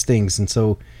 all of these things. And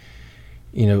so,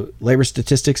 labor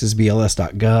statistics is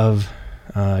BLS.gov,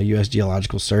 U.S.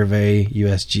 Geological Survey,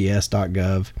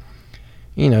 USGS.gov,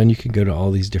 and you can go to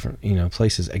all these different,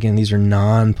 places. Again, these are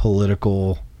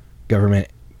non-political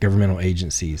governmental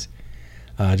agencies.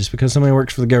 Just because somebody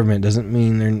works for the government doesn't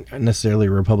mean they're necessarily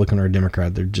a Republican or a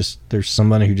Democrat. There's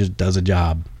somebody who just does a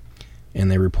job and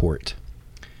they report.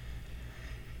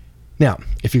 Now,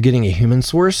 if you're getting a human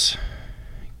source,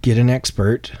 get an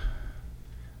expert.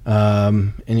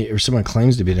 And if someone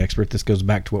claims to be an expert, this goes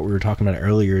back to what we were talking about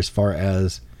earlier as far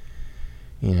as,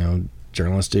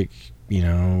 journalistic,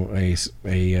 a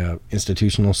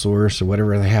institutional source or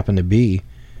whatever they happen to be.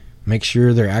 Make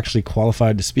sure they're actually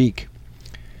qualified to speak.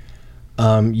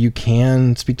 You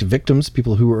can speak to victims,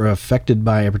 people who were affected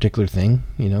by a particular thing,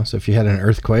 so if you had an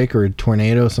earthquake or a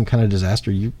tornado, some kind of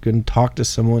disaster, you can talk to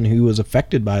someone who was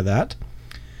affected by that.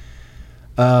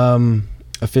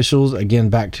 Officials, again,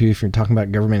 back to if you're talking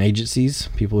about government agencies,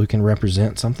 people who can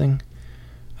represent something.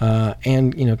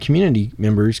 And, community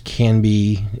members can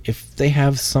be, if they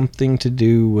have something to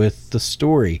do with the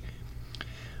story.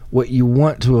 What you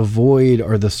want to avoid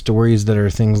are the stories that are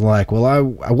things like, well, I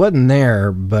wasn't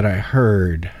there, but I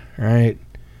heard, right?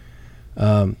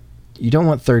 You don't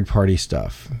want third-party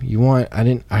stuff. You want,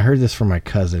 I heard this from my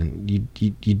cousin.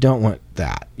 You don't want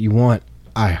that. You want,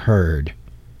 I heard.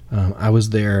 I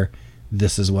was there.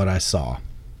 This is what I saw.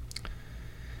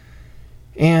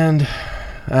 And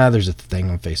there's a thing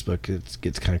on Facebook. It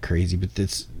gets kind of crazy, but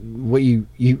it's what you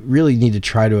really need to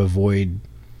try to avoid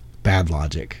bad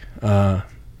logic.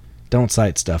 Don't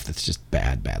cite stuff that's just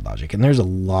bad logic. And there's a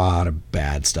lot of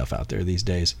bad stuff out there these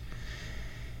days.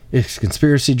 It's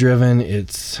conspiracy driven.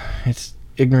 It's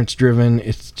ignorance driven.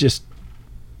 It's just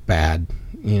bad.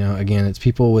 Again, it's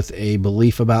people with a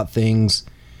belief about things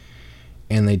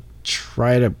and they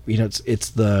try to, it's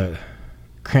the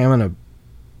cramming a,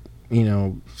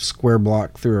 square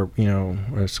block through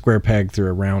a square peg through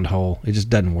a round hole. It just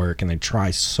doesn't work. And they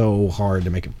try so hard to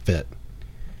make it fit.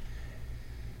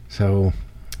 So,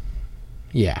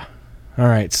 yeah. All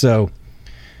right. So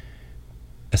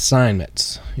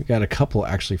assignments. You've got a couple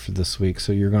actually for this week.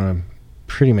 So you're going to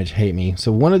pretty much hate me.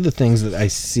 So one of the things that I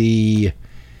see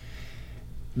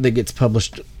that gets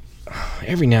published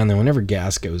every now and then, whenever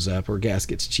gas goes up or gas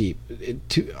gets cheap,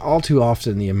 all too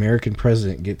often the American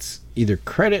president gets either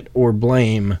credit or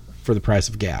blame for the price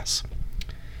of gas.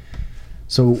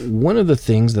 So one of the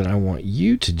things that I want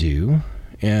you to do,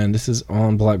 and this is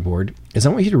on Blackboard, is I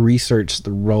want you to research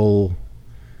the role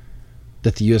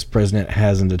that the U.S. president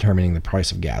has in determining the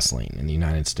price of gasoline in the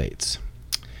United States.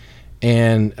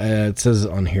 And it says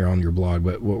on here on your blog,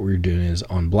 but what we're doing is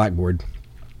on Blackboard.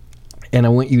 And I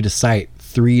want you to cite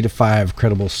 3 to 5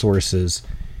 credible sources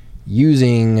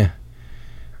using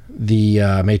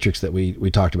the matrix that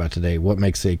we talked about today. What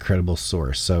makes a credible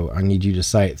source? So I need you to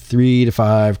cite 3 to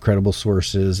 5 credible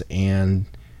sources and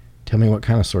tell me what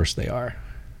kind of source they are.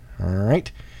 All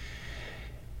right.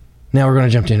 Now we're going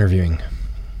to jump to interviewing.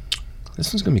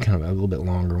 This one's going to be kind of a little bit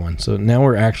longer one. So now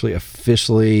we're actually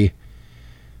officially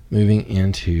moving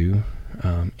into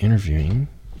interviewing.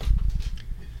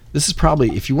 This is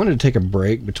probably, if you wanted to take a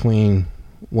break between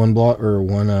one blog or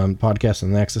one podcast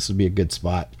and the next, this would be a good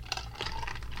spot.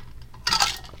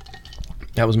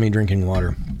 That was me drinking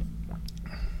water.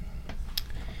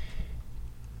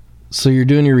 So you're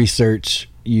doing your research,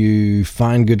 you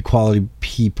find good quality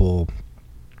people.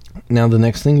 Now the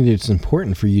next thing that's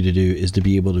important for you to do is to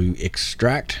be able to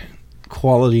extract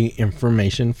quality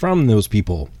information from those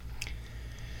people.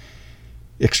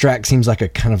 Extract seems like a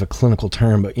kind of a clinical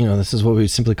term, but this is what we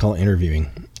simply call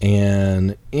interviewing.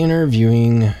 And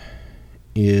interviewing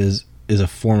is a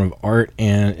form of art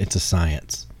and it's a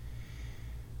science.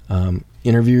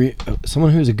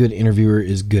 Someone who's a good interviewer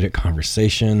is good at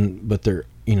conversation, but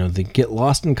they get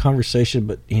lost in conversation,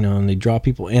 but and they draw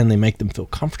people in, they make them feel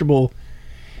comfortable,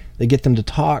 they get them to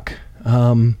talk,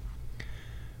 but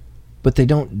they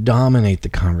don't dominate the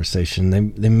conversation.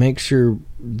 They make sure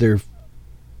they're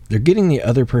getting the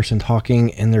other person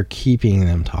talking and they're keeping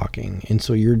them talking. And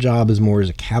so your job is more as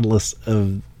a catalyst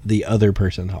of the other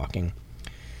person talking.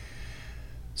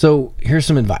 So here's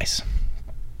some advice.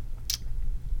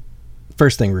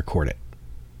 First thing, record it.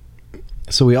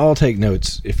 So we all take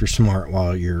notes if you're smart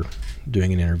while you're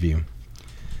doing an interview.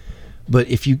 But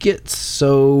if you get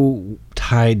so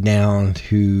tied down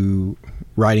to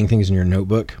writing things in your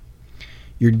notebook,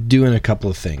 you're doing a couple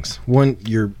of things. One,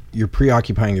 you're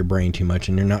preoccupying your brain too much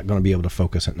and you're not going to be able to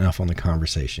focus enough on the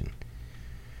conversation.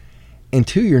 And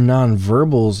 2, your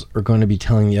nonverbals are going to be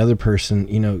telling the other person,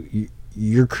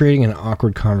 you're creating an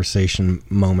awkward conversation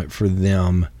moment for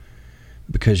them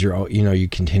because you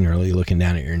continually looking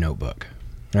down at your notebook.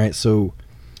 All right. So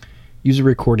use a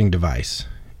recording device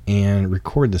and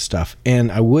record the stuff.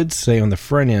 And I would say on the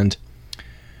front end,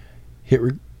 hit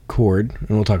record, and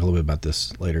we'll talk a little bit about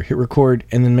this later. Hit record,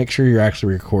 and then make sure you're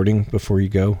actually recording before you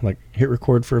go. Like, hit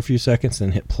record for a few seconds,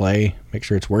 then hit play. Make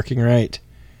sure it's working right,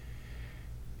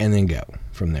 and then go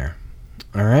from there.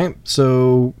 All right,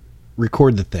 so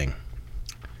record the thing.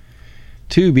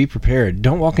 2, be prepared.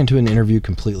 Don't walk into an interview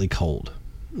completely cold.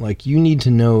 Like, you need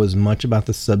to know as much about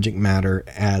the subject matter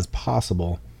as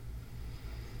possible,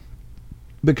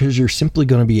 because you're simply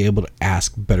going to be able to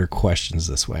ask better questions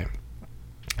this way.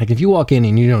 Like, if you walk in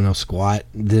and you don't know squat,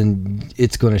 then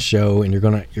it's going to show, and you're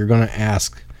going to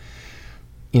ask,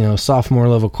 sophomore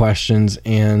level questions,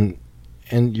 and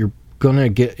you're going to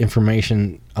get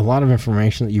a lot of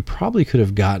information that you probably could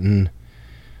have gotten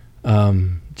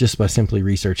just by simply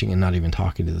researching and not even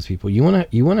talking to those people. You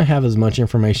want to have as much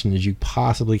information as you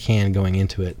possibly can going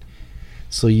into it,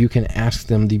 so you can ask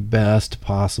them the best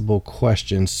possible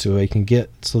questions so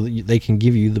that they can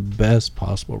give you the best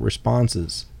possible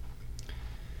responses.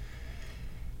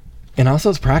 And also,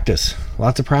 it's practice.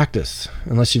 Lots of practice.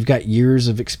 Unless you've got years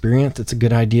of experience, it's a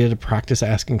good idea to practice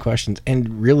asking questions,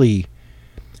 and really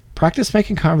practice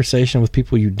making conversation with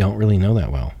people you don't really know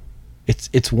that well.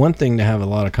 It's one thing to have a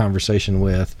lot of conversation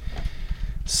with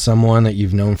someone that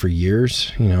you've known for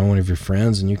years, one of your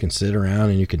friends, and you can sit around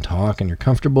and you can talk and you're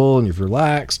comfortable and you're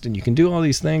relaxed and you can do all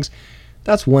these things.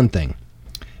 That's one thing.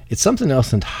 It's something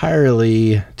else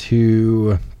entirely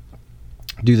to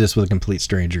do this with a complete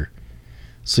stranger.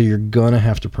 So you're going to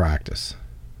have to practice.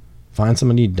 Find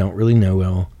somebody you don't really know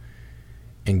well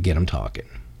and get them talking.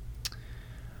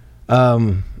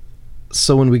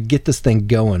 So when we get this thing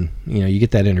going, you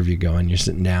get that interview going, you're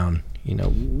sitting down,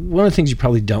 one of the things you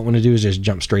probably don't want to do is just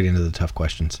jump straight into the tough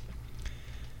questions.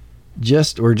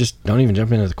 Just don't even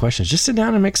jump into the questions. Just sit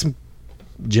down and make some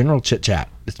general chit chat.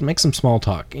 Just make some small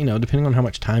talk. Depending on how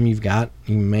much time you've got,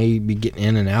 you may be getting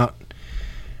in and out.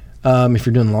 If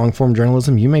you're doing long form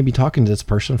journalism, you may be talking to this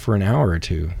person for an hour or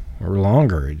 2 or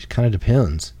longer. It kind of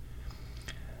depends.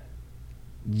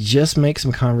 Just make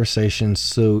some conversations.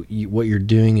 So what you're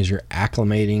doing is you're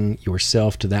acclimating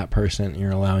yourself to that person, and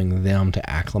you're allowing them to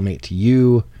acclimate to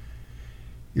you.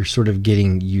 You're sort of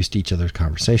getting used to each other's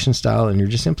conversation style, and you're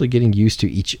just simply getting used to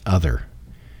each other.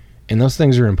 And those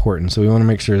things are important. So we want to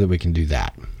make sure that we can do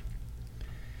that.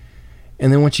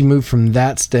 And then once you move from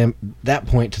that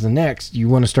point to the next, you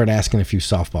want to start asking a few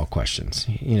softball questions.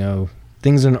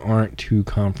 Things that aren't too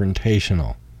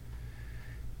confrontational.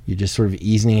 You're just sort of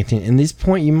easing it in. At this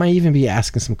point, you might even be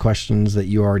asking some questions that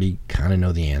you already kind of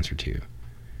know the answer to.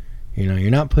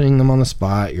 You're not putting them on the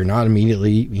spot. You're not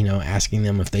immediately, asking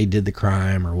them if they did the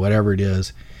crime or whatever it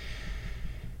is.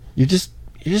 You're just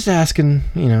asking,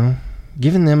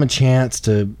 giving them a chance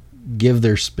to give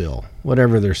their spill,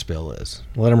 whatever their spill is.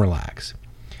 Let them relax.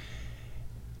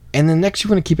 And then next, you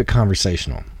want to keep it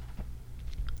conversational.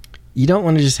 You don't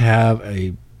want to just have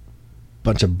a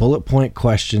bunch of bullet point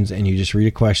questions and you just read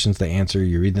a question, they answer,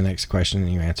 you read the next question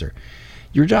and you answer.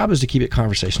 Your job is to keep it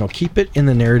conversational. Keep it in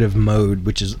the narrative mode,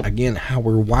 which is, again, how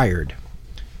we're wired.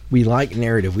 We like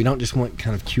narrative. We don't just want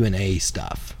kind of Q&A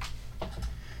stuff.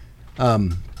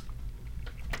 And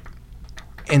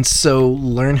so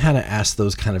learn how to ask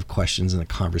those kind of questions in a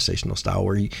conversational style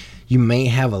where you may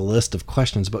have a list of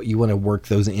questions, but you want to work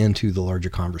those into the larger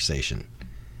conversation.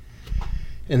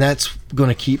 And that's going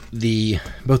to keep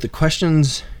both the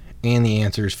questions and the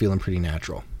answers feeling pretty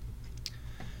natural.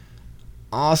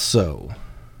 Also,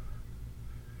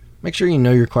 make sure you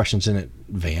know your questions in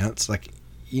advance.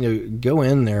 Go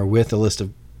in there with a list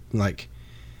of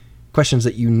questions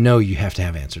that you have to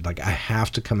have answered. Like, I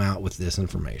have to come out with this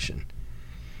information.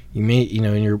 You may,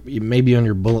 it may be on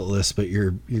your bullet list, but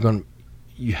you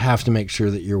have to make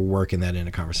sure that you're working that in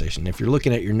a conversation. If you're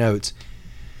looking at your notes,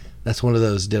 that's one of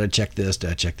those, did I check this?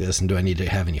 Did I check this? And do I need to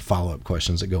have any follow-up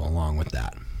questions that go along with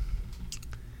that?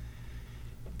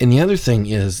 And the other thing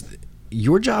is,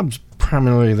 your job's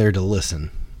primarily there to listen.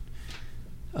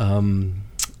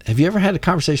 Have you ever had a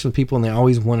conversation with people and they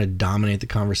always want to dominate the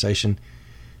conversation?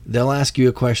 They'll ask you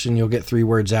a question, you'll get 3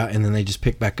 words out, and then they just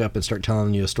pick back up and start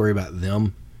telling you a story about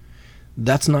them.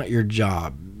 That's not your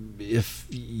job. If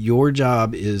your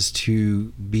job is to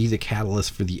be the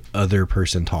catalyst for the other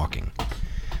person talking,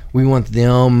 we want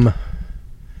them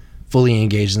fully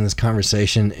engaged in this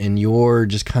conversation, and you're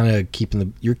just kind of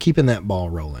keeping that ball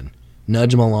rolling.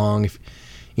 Nudge them along.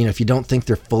 if you don't think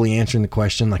they're fully answering the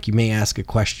question, like you may ask a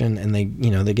question and they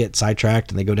get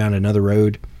sidetracked and they go down another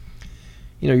road,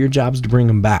 your job is to bring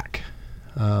them back.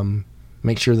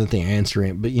 Make sure that they answer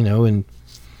it, but and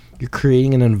you're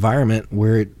creating an environment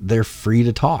where they're free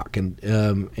to talk,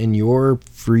 and you're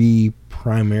free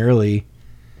primarily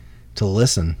to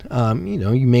listen.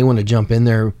 You may want to jump in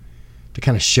there to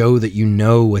kind of show that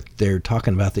what they're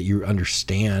talking about, that you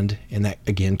understand, and that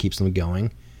again keeps them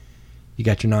going. You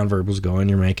got your nonverbals going,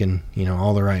 you're making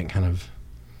all the right kind of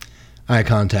eye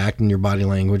contact, and your body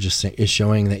language is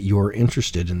showing that you're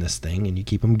interested in this thing, and you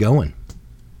keep them going.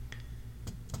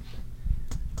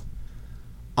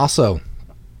 Also,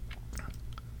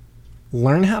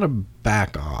 learn how to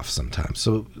back off sometimes.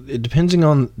 So depending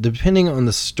on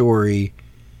the story,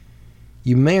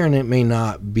 you may or may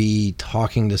not be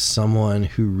talking to someone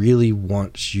who really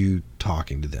wants you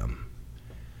talking to them.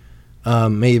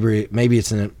 Maybe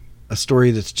it's in a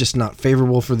story that's just not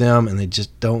favorable for them, and they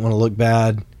just don't want to look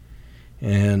bad,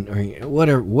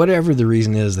 or whatever the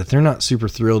reason is, that they're not super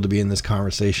thrilled to be in this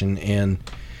conversation, and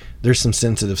there's some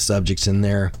sensitive subjects in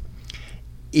there.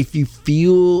 If you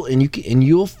feel, and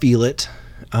you'll feel it,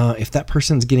 if that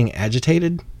person's getting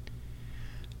agitated,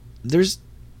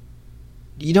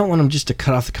 you don't want them just to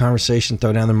cut off the conversation,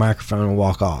 throw down their microphone, and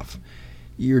walk off.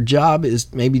 Your job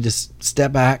is maybe to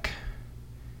step back,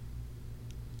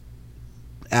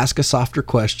 ask a softer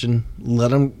question,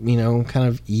 let them, kind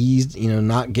of ease,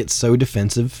 not get so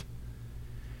defensive,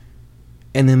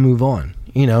 and then move on,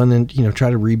 and then, try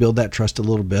to rebuild that trust a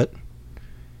little bit.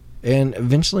 And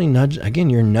eventually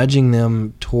you're nudging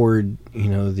them toward,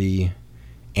 the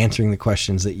answering the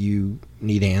questions that you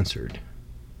need answered.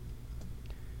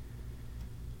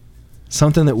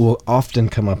 Something that will often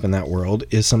come up in that world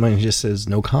is somebody who just says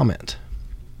no comment.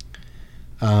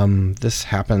 This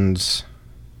happens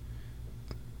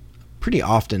pretty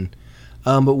often.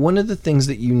 But one of the things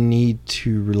that you need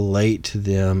to relate to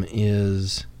them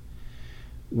is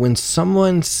when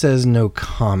someone says no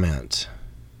comment,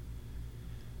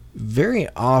 very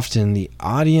often the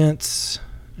audience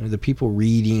or the people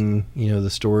reading, the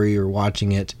story or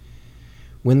watching it,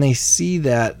 when they see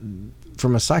that,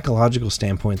 from a psychological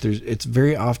standpoint, it's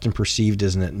very often perceived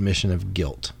as an admission of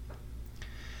guilt.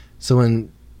 So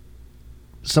when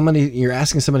you're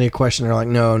asking somebody a question, they're like,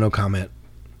 no comment.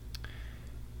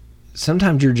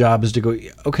 Sometimes your job is to go,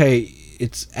 okay,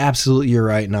 it's absolutely you're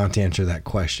right not to answer that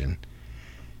question.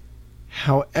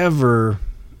 However,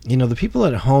 the people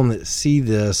at home that see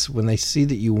this, when they see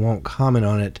that you won't comment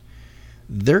on it,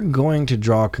 they're going to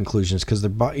draw conclusions, because the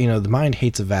mind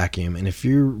hates a vacuum, and if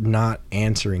you're not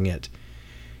answering it,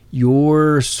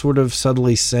 you're sort of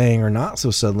subtly saying, or not so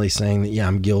subtly saying, that yeah,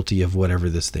 I'm guilty of whatever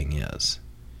this thing is.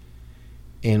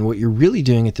 And what you're really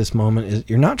doing at this moment is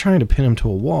you're not trying to pin them to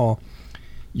a wall.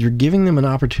 You're giving them an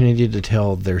opportunity to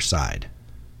tell their side.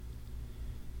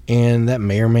 And that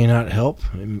may or may not help.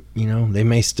 They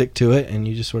may stick to it, and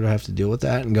you just sort of have to deal with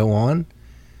that and go on.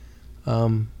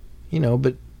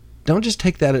 But don't just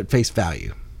take that at face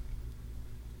value.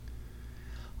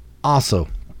 Also,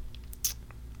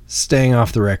 staying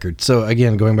off the record. So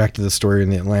again, going back to the story in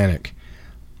the Atlantic,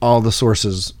 all the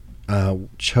sources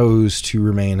chose to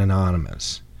remain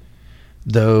anonymous.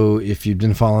 Though if you've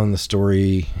been following the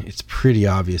story, it's pretty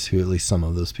obvious who at least some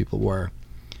of those people were.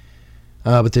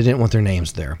 But they didn't want their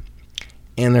names there.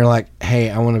 And they're like,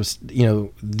 hey, I want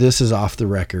to, this is off the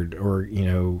record, or,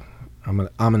 I'm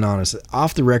anonymous.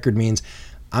 Off the record means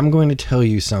I'm going to tell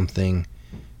you something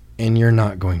and you're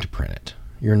not going to print it.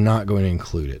 You're not going to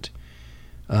include it.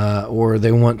 Or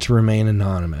they want to remain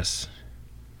anonymous.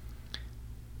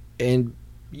 And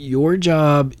your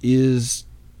job is,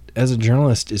 as a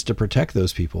journalist, is to protect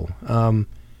those people. A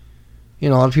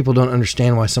lot of people don't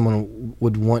understand why someone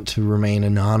would want to remain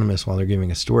anonymous while they're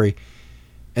giving a story.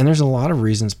 And there's a lot of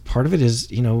reasons. Part of it is,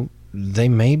 they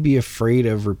may be afraid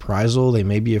of reprisal. They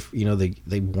may be,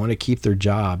 they want to keep their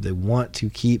job. They want to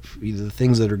keep the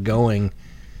things that are going.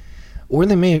 Or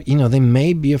they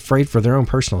may be afraid for their own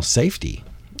personal safety.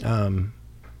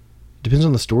 Depends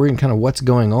on the story and kind of what's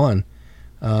going on.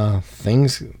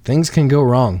 Things can go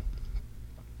wrong.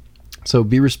 So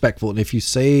be respectful. And if you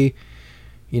say,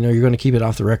 you're going to keep it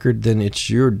off the record, then it's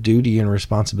your duty and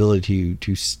responsibility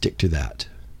to stick to that.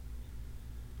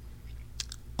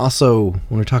 Also,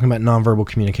 when we're talking about nonverbal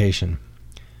communication,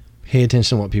 pay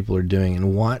attention to what people are doing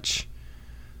and watch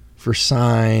for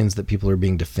signs that people are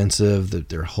being defensive, that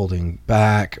they're holding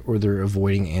back, or they're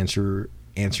avoiding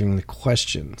answering the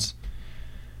questions.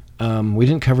 We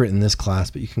didn't cover it in this class,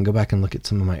 but you can go back and look at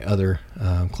some of my other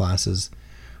classes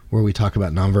where we talk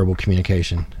about nonverbal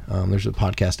communication. There's a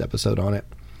podcast episode on it.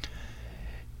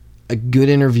 a good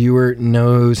interviewer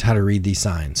knows how to read these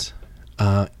signs.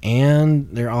 And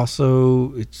they're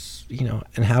also,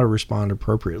 and how to respond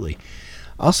appropriately.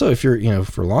 Also, if you're,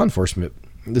 for law enforcement,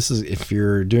 if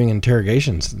you're doing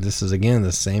interrogations, this is, again,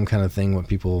 the same kind of thing what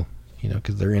people,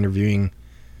 because they're interviewing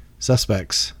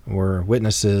suspects or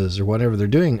witnesses or whatever they're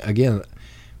doing. Again,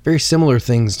 very similar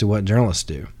things to what journalists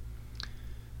do.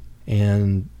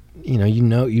 And,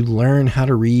 you learn how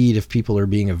to read if people are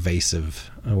being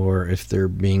evasive or if they're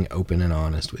being open and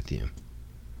honest with you.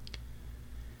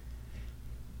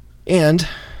 And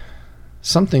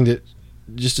something that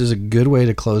just is a good way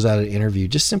to close out an interview,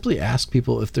 just simply ask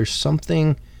people if there's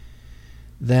something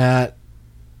that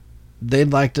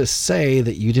they'd like to say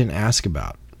that you didn't ask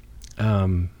about.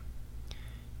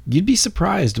 You'd be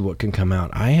surprised what can come out.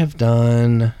 I have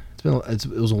done, it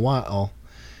was a while,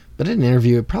 but in an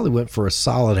interview, it probably went for a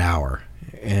solid hour,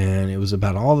 and it was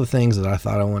about all the things that I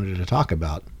thought I wanted to talk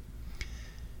about.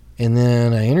 And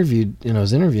then I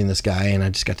was interviewing this guy, and I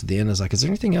just got to the end. I was like, is there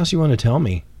anything else you want to tell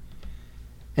me?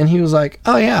 And he was like,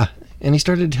 oh yeah. And he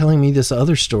started telling me this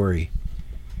other story.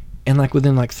 And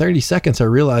within 30 seconds, I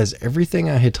realized everything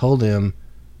I had told him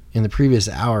in the previous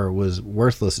hour was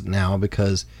worthless now,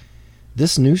 because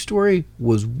this new story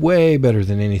was way better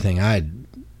than anything I'd,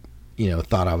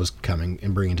 thought I was coming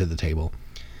and bringing to the table.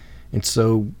 And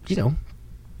so,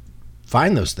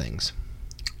 find those things.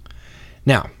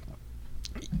 Now,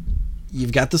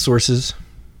 you've got the sources,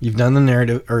 you've done the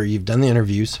narrative, or you've done the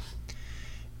interviews,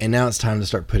 and now it's time to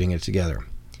start putting it together.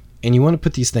 And you want to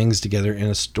put these things together in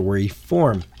a story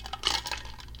form.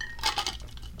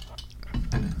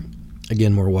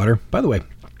 Again, more water. By the way,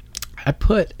 I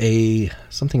put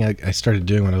something I started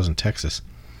doing when I was in Texas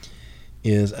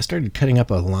is I started cutting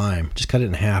up a lime, just cut it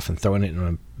in half and throwing it in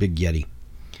a big Yeti.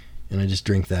 And I just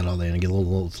drink that all day, and I get a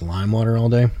little lime water all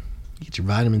day. You get your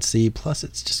vitamin C, plus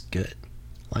it's just good.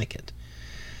 Like it.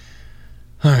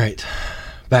 All right,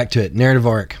 back to it. Narrative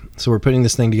arc. So we're putting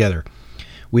this thing together.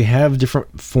 We have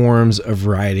different forms of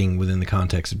writing within the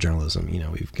context of journalism.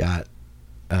 We've got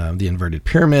the inverted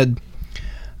pyramid.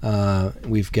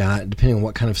 We've got, depending on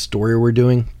what kind of story we're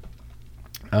doing,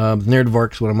 the narrative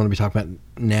arc is what I'm going to be talking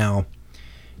about now.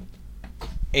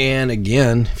 And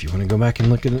again, if you want to go back and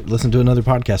listen to another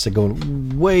podcast, I go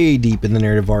way deep in the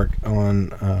narrative arc on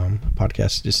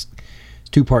podcast. Just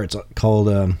 2 parts called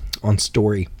On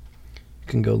Story. You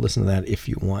can go listen to that if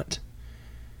you want.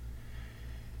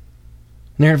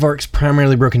 Narrative arc's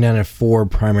primarily broken down into 4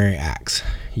 primary acts.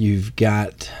 You've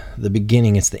got the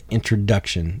beginning, it's the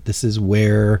introduction. This is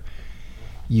where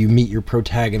you meet your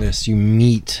protagonist, you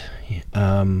meet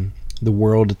the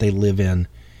world that they live in,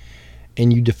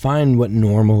 and you define what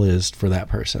normal is for that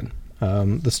person.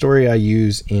 The story I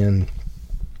use in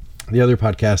the other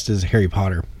podcast is Harry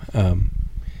Potter. In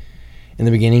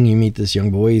the beginning, you meet this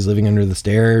young boy, he's living under the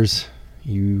stairs.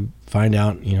 You find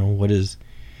out, what his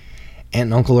aunt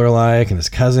and uncle are like, and his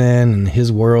cousin, and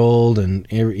his world, and,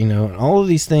 all of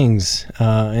these things.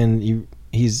 And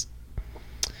he's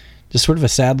just sort of a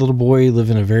sad little boy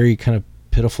living a very kind of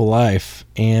pitiful life.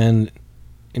 And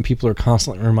people are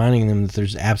constantly reminding them that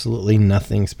there's absolutely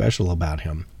nothing special about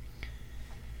him.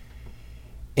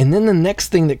 And then the next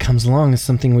thing that comes along is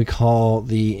something we call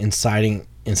the inciting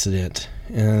incident.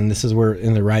 And this is where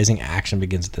the rising action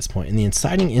begins at this point. And the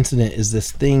inciting incident is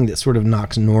this thing that sort of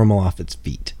knocks normal off its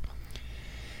feet.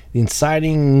 The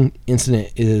inciting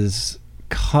incident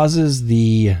causes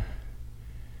the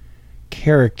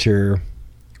character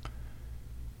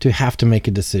to have to make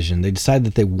a decision. They decide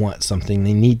that they want something.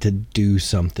 They need to do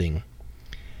something.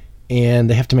 And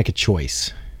they have to make a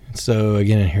choice. So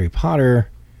again, in Harry Potter,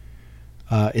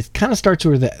 it kind of starts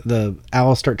where the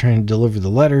owls start trying to deliver the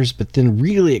letters, but then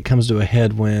really it comes to a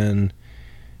head when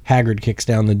Hagrid kicks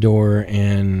down the door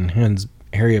and hands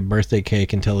Harry a birthday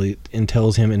cake and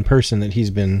tells him in person that he's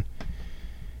been,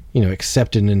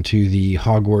 accepted into the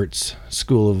Hogwarts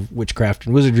School of Witchcraft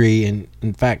and Wizardry, and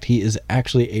in fact, he is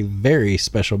actually a very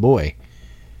special boy.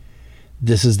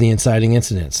 This is the inciting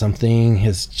incident. Something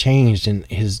has changed, and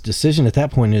his decision at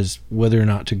that point is whether or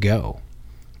not to go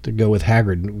with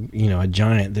Hagrid, a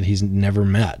giant that he's never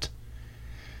met.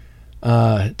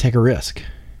 Take a risk.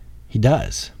 He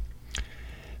does.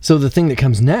 So the thing that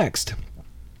comes next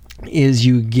is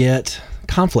you get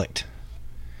conflict.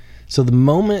 So the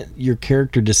moment your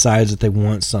character decides that they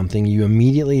want something, you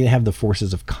immediately have the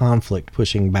forces of conflict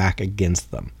pushing back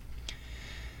against them.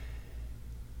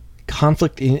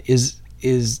 Conflict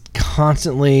is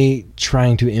constantly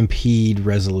trying to impede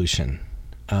resolution.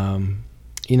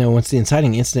 Once the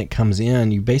inciting incident comes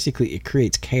in, it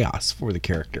creates chaos for the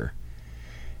character.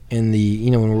 And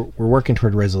when we're working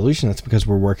toward resolution, that's because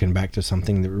we're working back to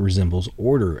something that resembles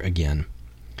order again.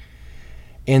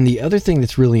 And the other thing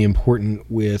that's really important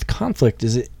with conflict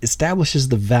is it establishes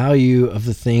the value of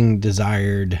the thing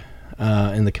desired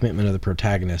and the commitment of the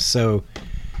protagonist. So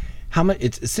how much?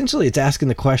 It's asking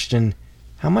the question,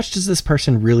 how much does this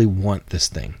person really want this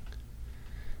thing?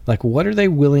 Like, what are they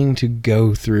willing to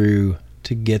go through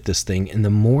to get this thing? And the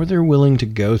more they're willing to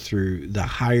go through, the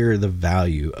higher the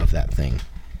value of that thing.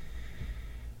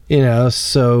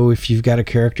 So if you've got a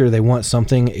character, they want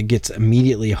something, it gets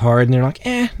immediately hard, and they're like,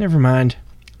 never mind.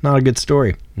 Not a good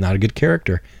story. Not a good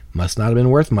character. Must not have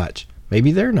been worth much.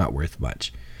 Maybe they're not worth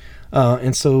much.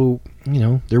 And so,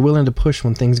 they're willing to push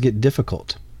when things get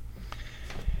difficult.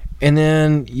 And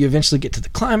then you eventually get to the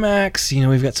climax.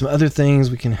 We've got some other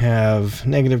things. We can have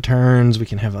negative turns. We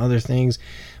can have other things.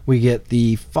 We get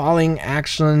the falling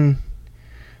action.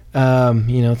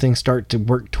 Things start to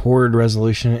work toward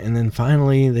resolution. And then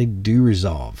finally, they do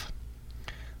resolve.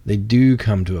 They do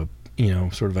come to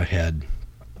a, sort of a head.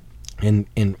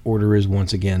 And order is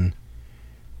once again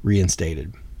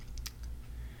reinstated.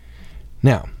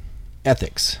 Now,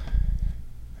 ethics.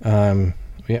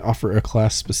 We offer a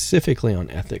class specifically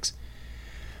on ethics.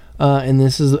 And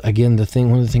this is, again,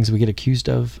 one of the things we get accused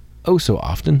of so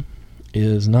often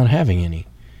is not having any.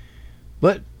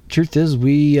 But truth is,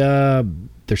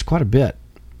 there's quite a bit.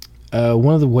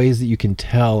 One of the ways that you can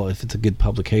tell if it's a good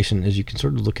publication is you can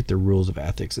sort of look at the rules of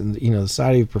ethics. And, the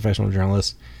Society of Professional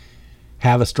Journalists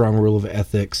have a strong rule of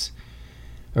ethics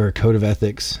or a code of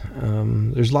ethics.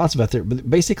 There's lots of ethics, but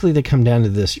basically they come down to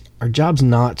this. Our job's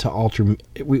not to alter.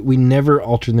 We never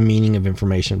alter the meaning of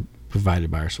information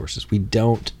provided by our sources. We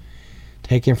don't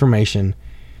take information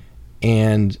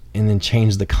and then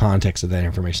change the context of that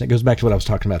information. That goes back to what I was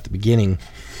talking about at the beginning,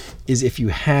 is if you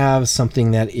have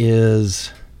something that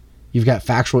is, you've got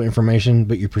factual information,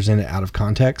 but you present it out of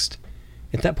context,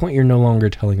 at that point you're no longer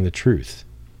telling the truth.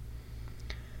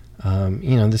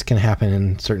 This can happen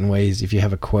in certain ways. If you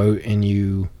have a quote and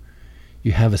you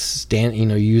have you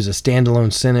use a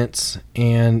standalone sentence,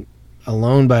 and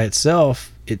alone by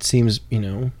itself, it seems,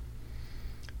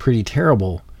 pretty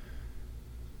terrible.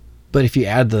 But if you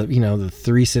add the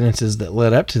three sentences that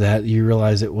led up to that, you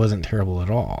realize it wasn't terrible at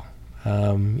all.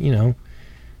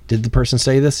 Did the person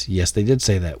say this? Yes, they did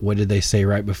say that. What did they say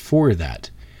right before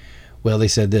that? Well, they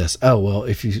said this. Oh, well,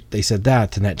 they said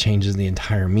that, then that changes the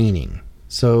entire meaning.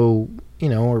 So,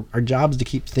 our job is to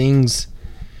keep things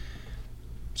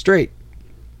straight.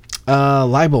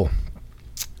 Libel.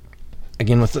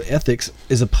 Again, with the ethics,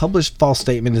 is a published false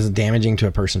statement is damaging to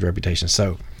a person's reputation.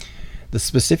 So, the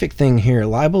specific thing here,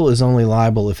 libel is only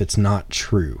libel if it's not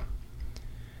true.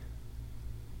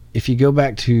 If you go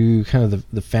back to kind of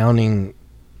the founding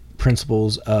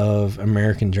principles of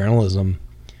American journalism,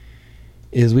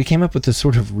 is we came up with this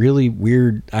sort of really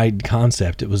weird-eyed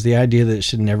concept. It was the idea that it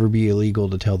should never be illegal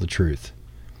to tell the truth.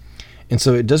 And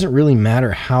so it doesn't really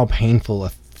matter how painful a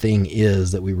thing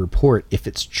is that we report. If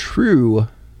it's true,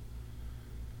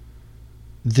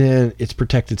 then it's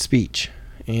protected speech.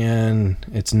 And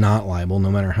it's not libel,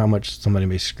 no matter how much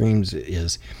somebody screams it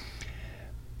is.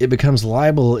 It becomes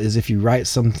libel is if you write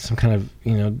some kind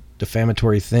of,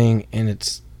 defamatory thing and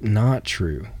it's not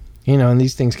true. And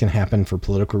these things can happen for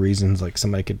political reasons. Like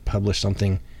somebody could publish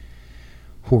something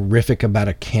horrific about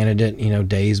a candidate,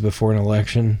 days before an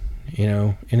election,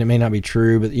 and it may not be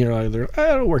true, but,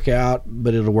 it'll work out,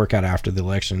 but it'll work out after the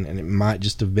election. And it might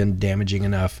just have been damaging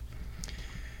enough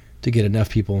to get enough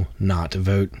people not to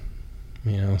vote,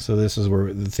 so this is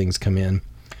where the things come in.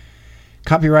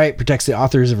 Copyright protects the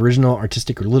authors of original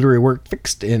artistic or literary work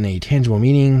fixed in a tangible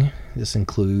meaning. This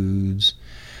includes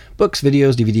books,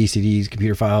 videos, DVDs, CDs,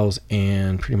 computer files,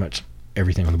 and pretty much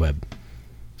everything on the web.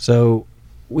 So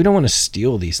we don't want to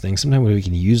steal these things. Sometimes we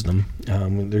can use them.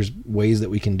 There's ways that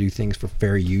we can do things for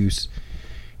fair use.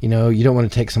 You don't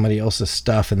want to take somebody else's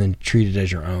stuff and then treat it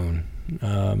as your own.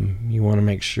 You want to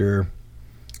make sure,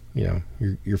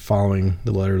 you're following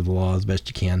the letter of the law as best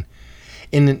you can.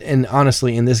 And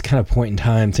honestly, in this kind of point in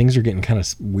time, things are getting kind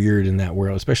of weird in that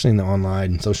world, especially in the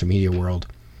online and social media world.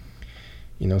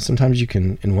 Sometimes you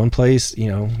can, in one place,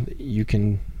 you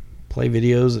can play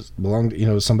videos that belong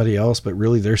to, somebody else, but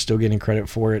really they're still getting credit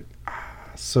for it.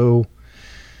 So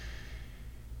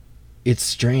it's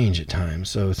strange at times.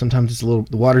 So sometimes the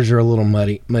waters are a little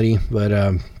muddy, but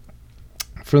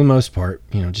for the most part,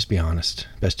 just be honest,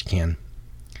 best you can.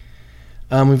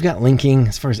 We've got linking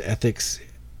as far as ethics.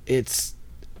 It's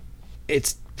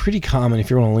pretty common if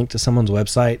you want to link to someone's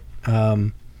website.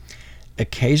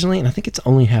 Occasionally, and I think it's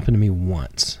only happened to me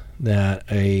once, that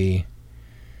a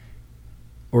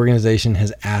organization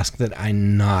has asked that I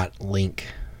not link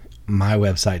my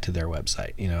website to their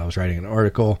website. You know, I was writing an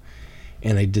article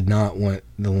and they did not want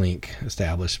the link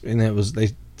established. And they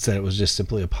said it was just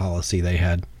simply a policy they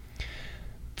had.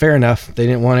 Fair enough. They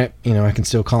didn't want it. You know, I can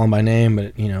still call them by name,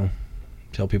 but, you know,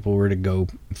 tell people where to go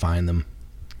find them.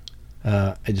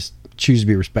 I just choose to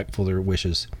be respectful of their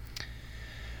wishes.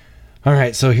 All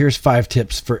right, so here's 5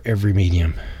 tips for every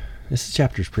medium. This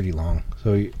chapter's pretty long.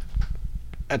 So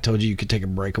I told you could take a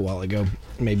break a while ago.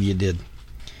 Maybe you did.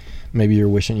 Maybe you're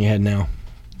wishing you had now.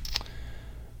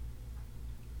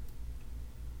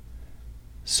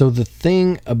 So the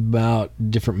thing about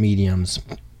different mediums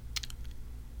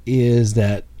is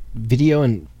that video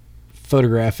and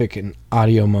photographic and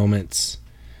audio moments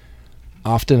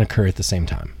often occur at the same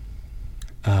time.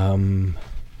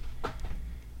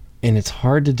 And it's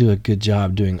hard to do a good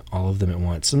job doing all of them at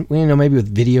once. You know, maybe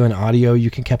with video and audio, you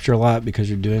can capture a lot because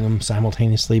you're doing them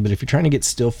simultaneously. But if you're trying to get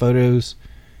still photos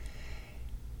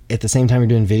at the same time you're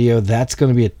doing video, that's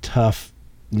going to be a tough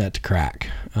nut to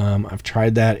crack. I've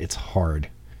tried that. It's hard.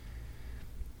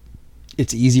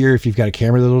 It's easier if you've got a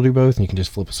camera that'll do both and you can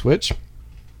just flip a switch.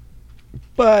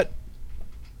 But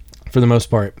for the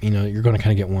most part, you know, you're going to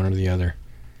kind of get one or the other.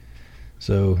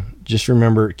 So just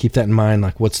remember, keep that in mind,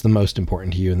 like what's the most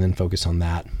important to you, and then focus on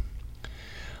that.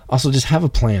 Also, just have a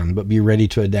plan, but be ready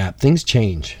to adapt. Things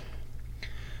change.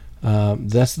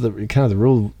 That's the kind of the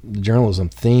rule of journalism.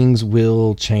 Things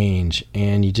will change,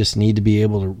 and you just need to be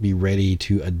able to be ready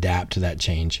to adapt to that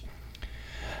change.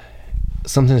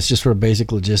 Something that's just sort of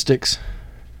basic logistics,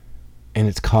 and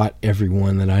it's caught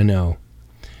everyone that I know.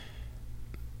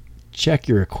 Check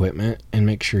your equipment and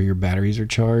make sure your batteries are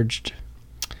charged.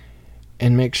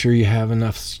 And make sure you have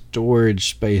enough storage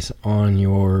space on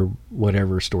your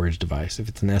whatever storage device. If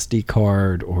it's an SD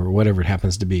card or whatever it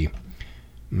happens to be.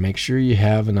 Make sure you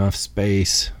have enough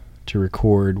space to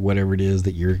record whatever it is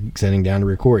that you're setting down to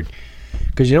record.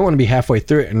 Because you don't want to be halfway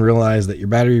through it and realize that your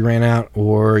battery ran out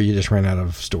or you just ran out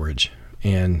of storage.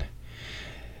 And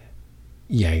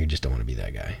yeah, you just don't want to be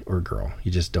that guy or girl.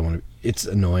 You just don't want to. It's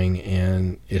annoying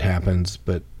and it happens,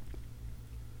 but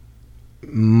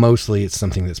mostly it's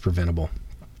something that's preventable.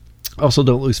 Also,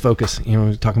 don't lose focus. You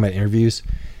know, talking about interviews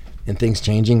and things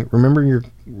changing. Remember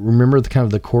the kind of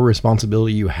the core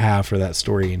responsibility you have for that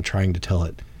story and trying to tell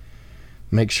it.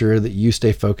 Make sure that you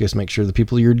stay focused. Make sure the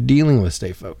people you're dealing with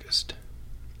stay focused.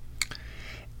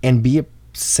 And be a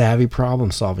savvy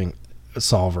problem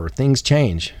solver. Things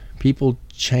change. People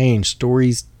change.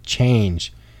 Stories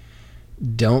change.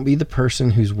 Don't be the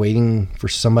person who's waiting for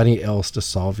somebody else to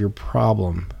solve your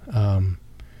problem.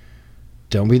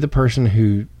 Don't be the person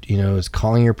who, you know, is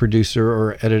calling your producer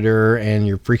or editor and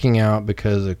you're freaking out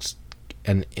because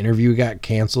an interview got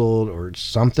canceled or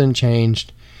something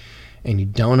changed and you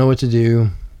don't know what to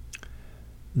do.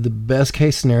 The best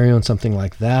case scenario in something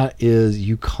like that is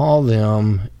you call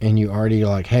them and you already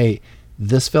like, hey,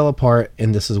 this fell apart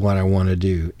and this is what I want to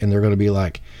do. And they're going to be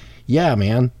like, yeah,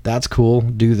 man, that's cool.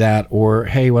 Do that. Or,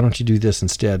 hey, why don't you do this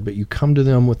instead? But you come to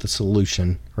them with a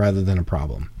solution rather than a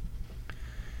problem.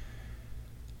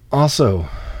 Also,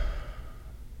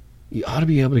 you ought to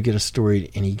be able to get a story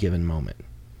at any given moment.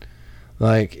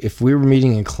 Like if we were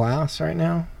meeting in class right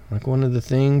now, like one of the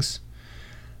things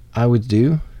I would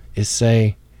do is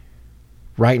say,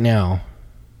 right now,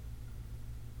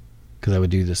 because I would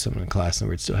do this in class and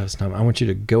we'd still have some time, I want you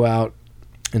to go out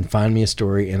and find me a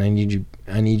story, and I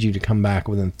need you to come back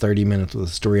within 30 minutes with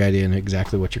a story idea and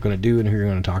exactly what you're going to do and who you're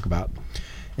going to talk about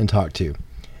and talk to.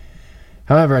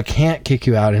 However, I can't kick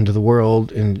you out into the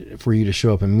world and for you to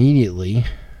show up immediately.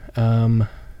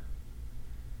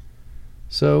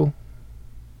 So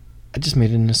I just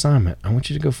made it an assignment. I want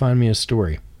you to go find me a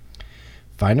story.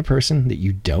 Find a person that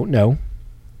you don't know,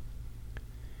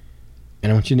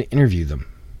 and I want you to interview them.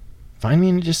 Find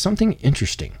me just something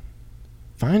interesting.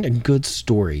 Find a good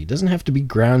story. It doesn't have to be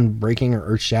groundbreaking or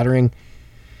earth-shattering.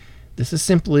 This is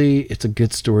simply, it's a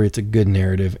good story, it's a good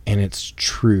narrative, and it's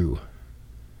true.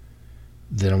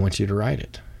 Then I want you to write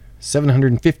it.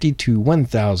 750 to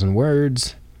 1,000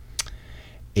 words,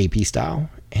 AP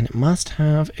style, and it must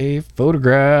have a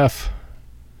photograph.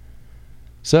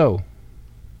 So,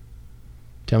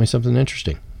 tell me something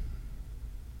interesting.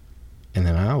 And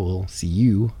then I will see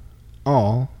you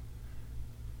all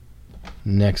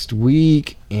next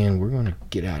week, and we're going to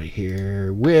get out of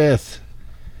here with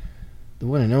the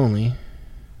one and only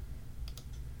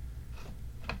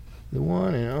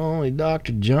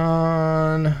Dr.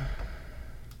 John.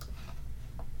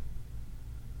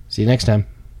 See you next time.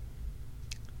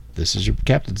 This is your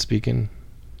captain speaking.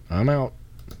 I'm out.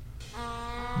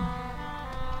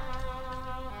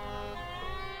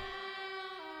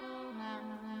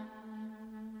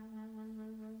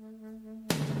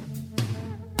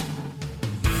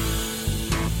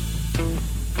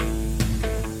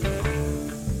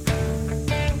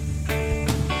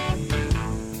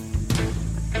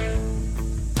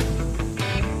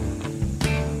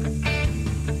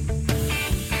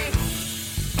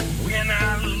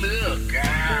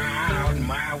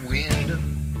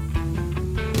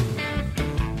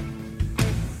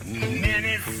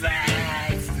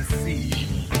 sights to see.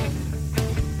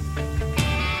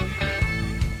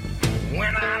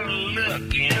 When I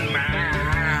look in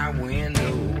my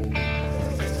window,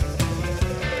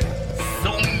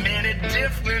 so many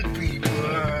different people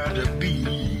to be.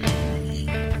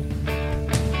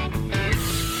 It's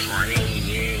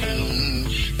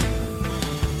strange,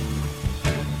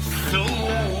 so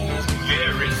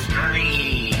very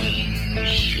strange.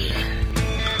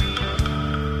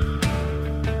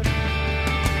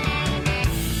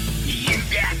 You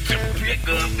got to pick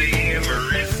up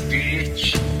every stitch.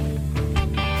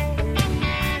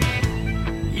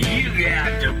 You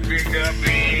got to pick up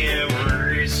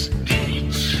every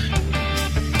stitch.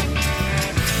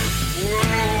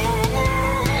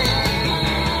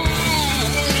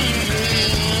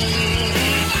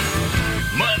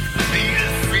 Must be the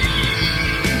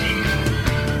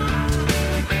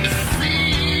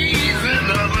season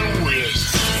of the witch.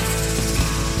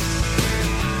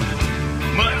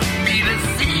 Must be the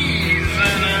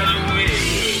season of the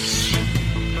witch.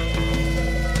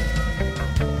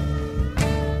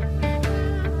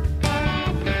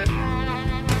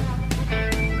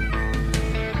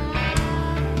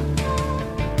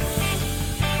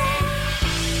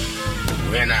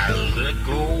 When I look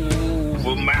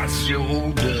over my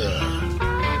shoulder,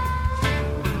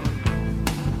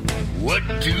 what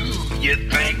do you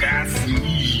think I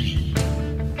see?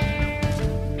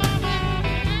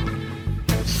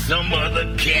 Some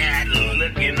other cat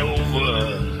looking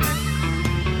over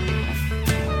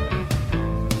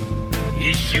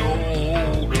his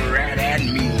shoulder right at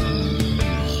me.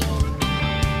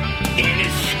 And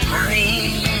it's strange.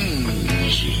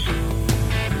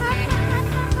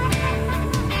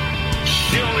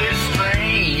 Sure is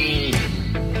strange.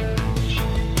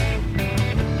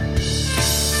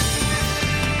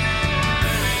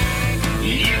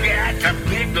 You got to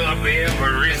pick up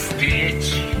every stitch.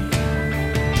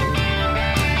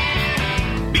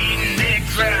 Beating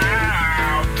dicks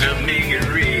out to make it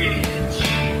rich.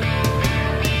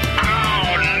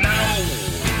 Oh no.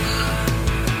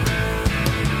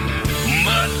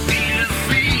 Must be the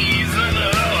season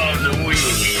of the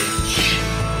witch.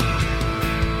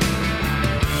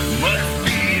 Must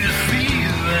be the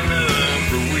season of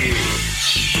the witch.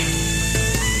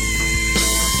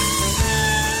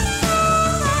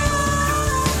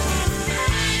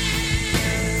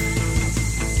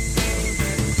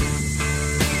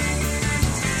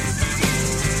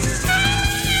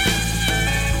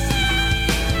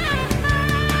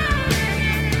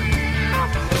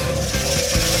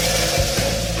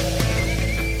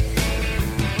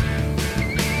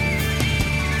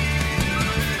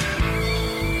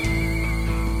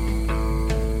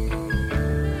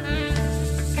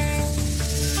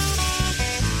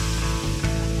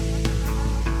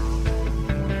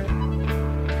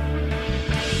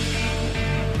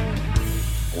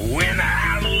 When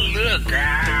I look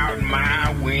out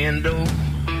my window,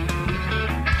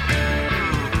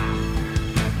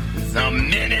 so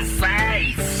many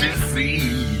sights to see.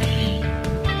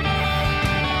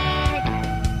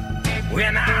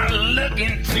 When I look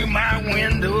into my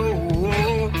window,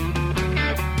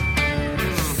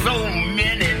 so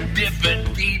many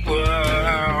different people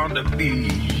to be.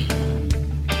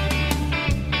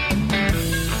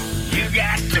 You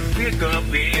got to pick up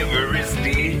every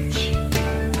stitch.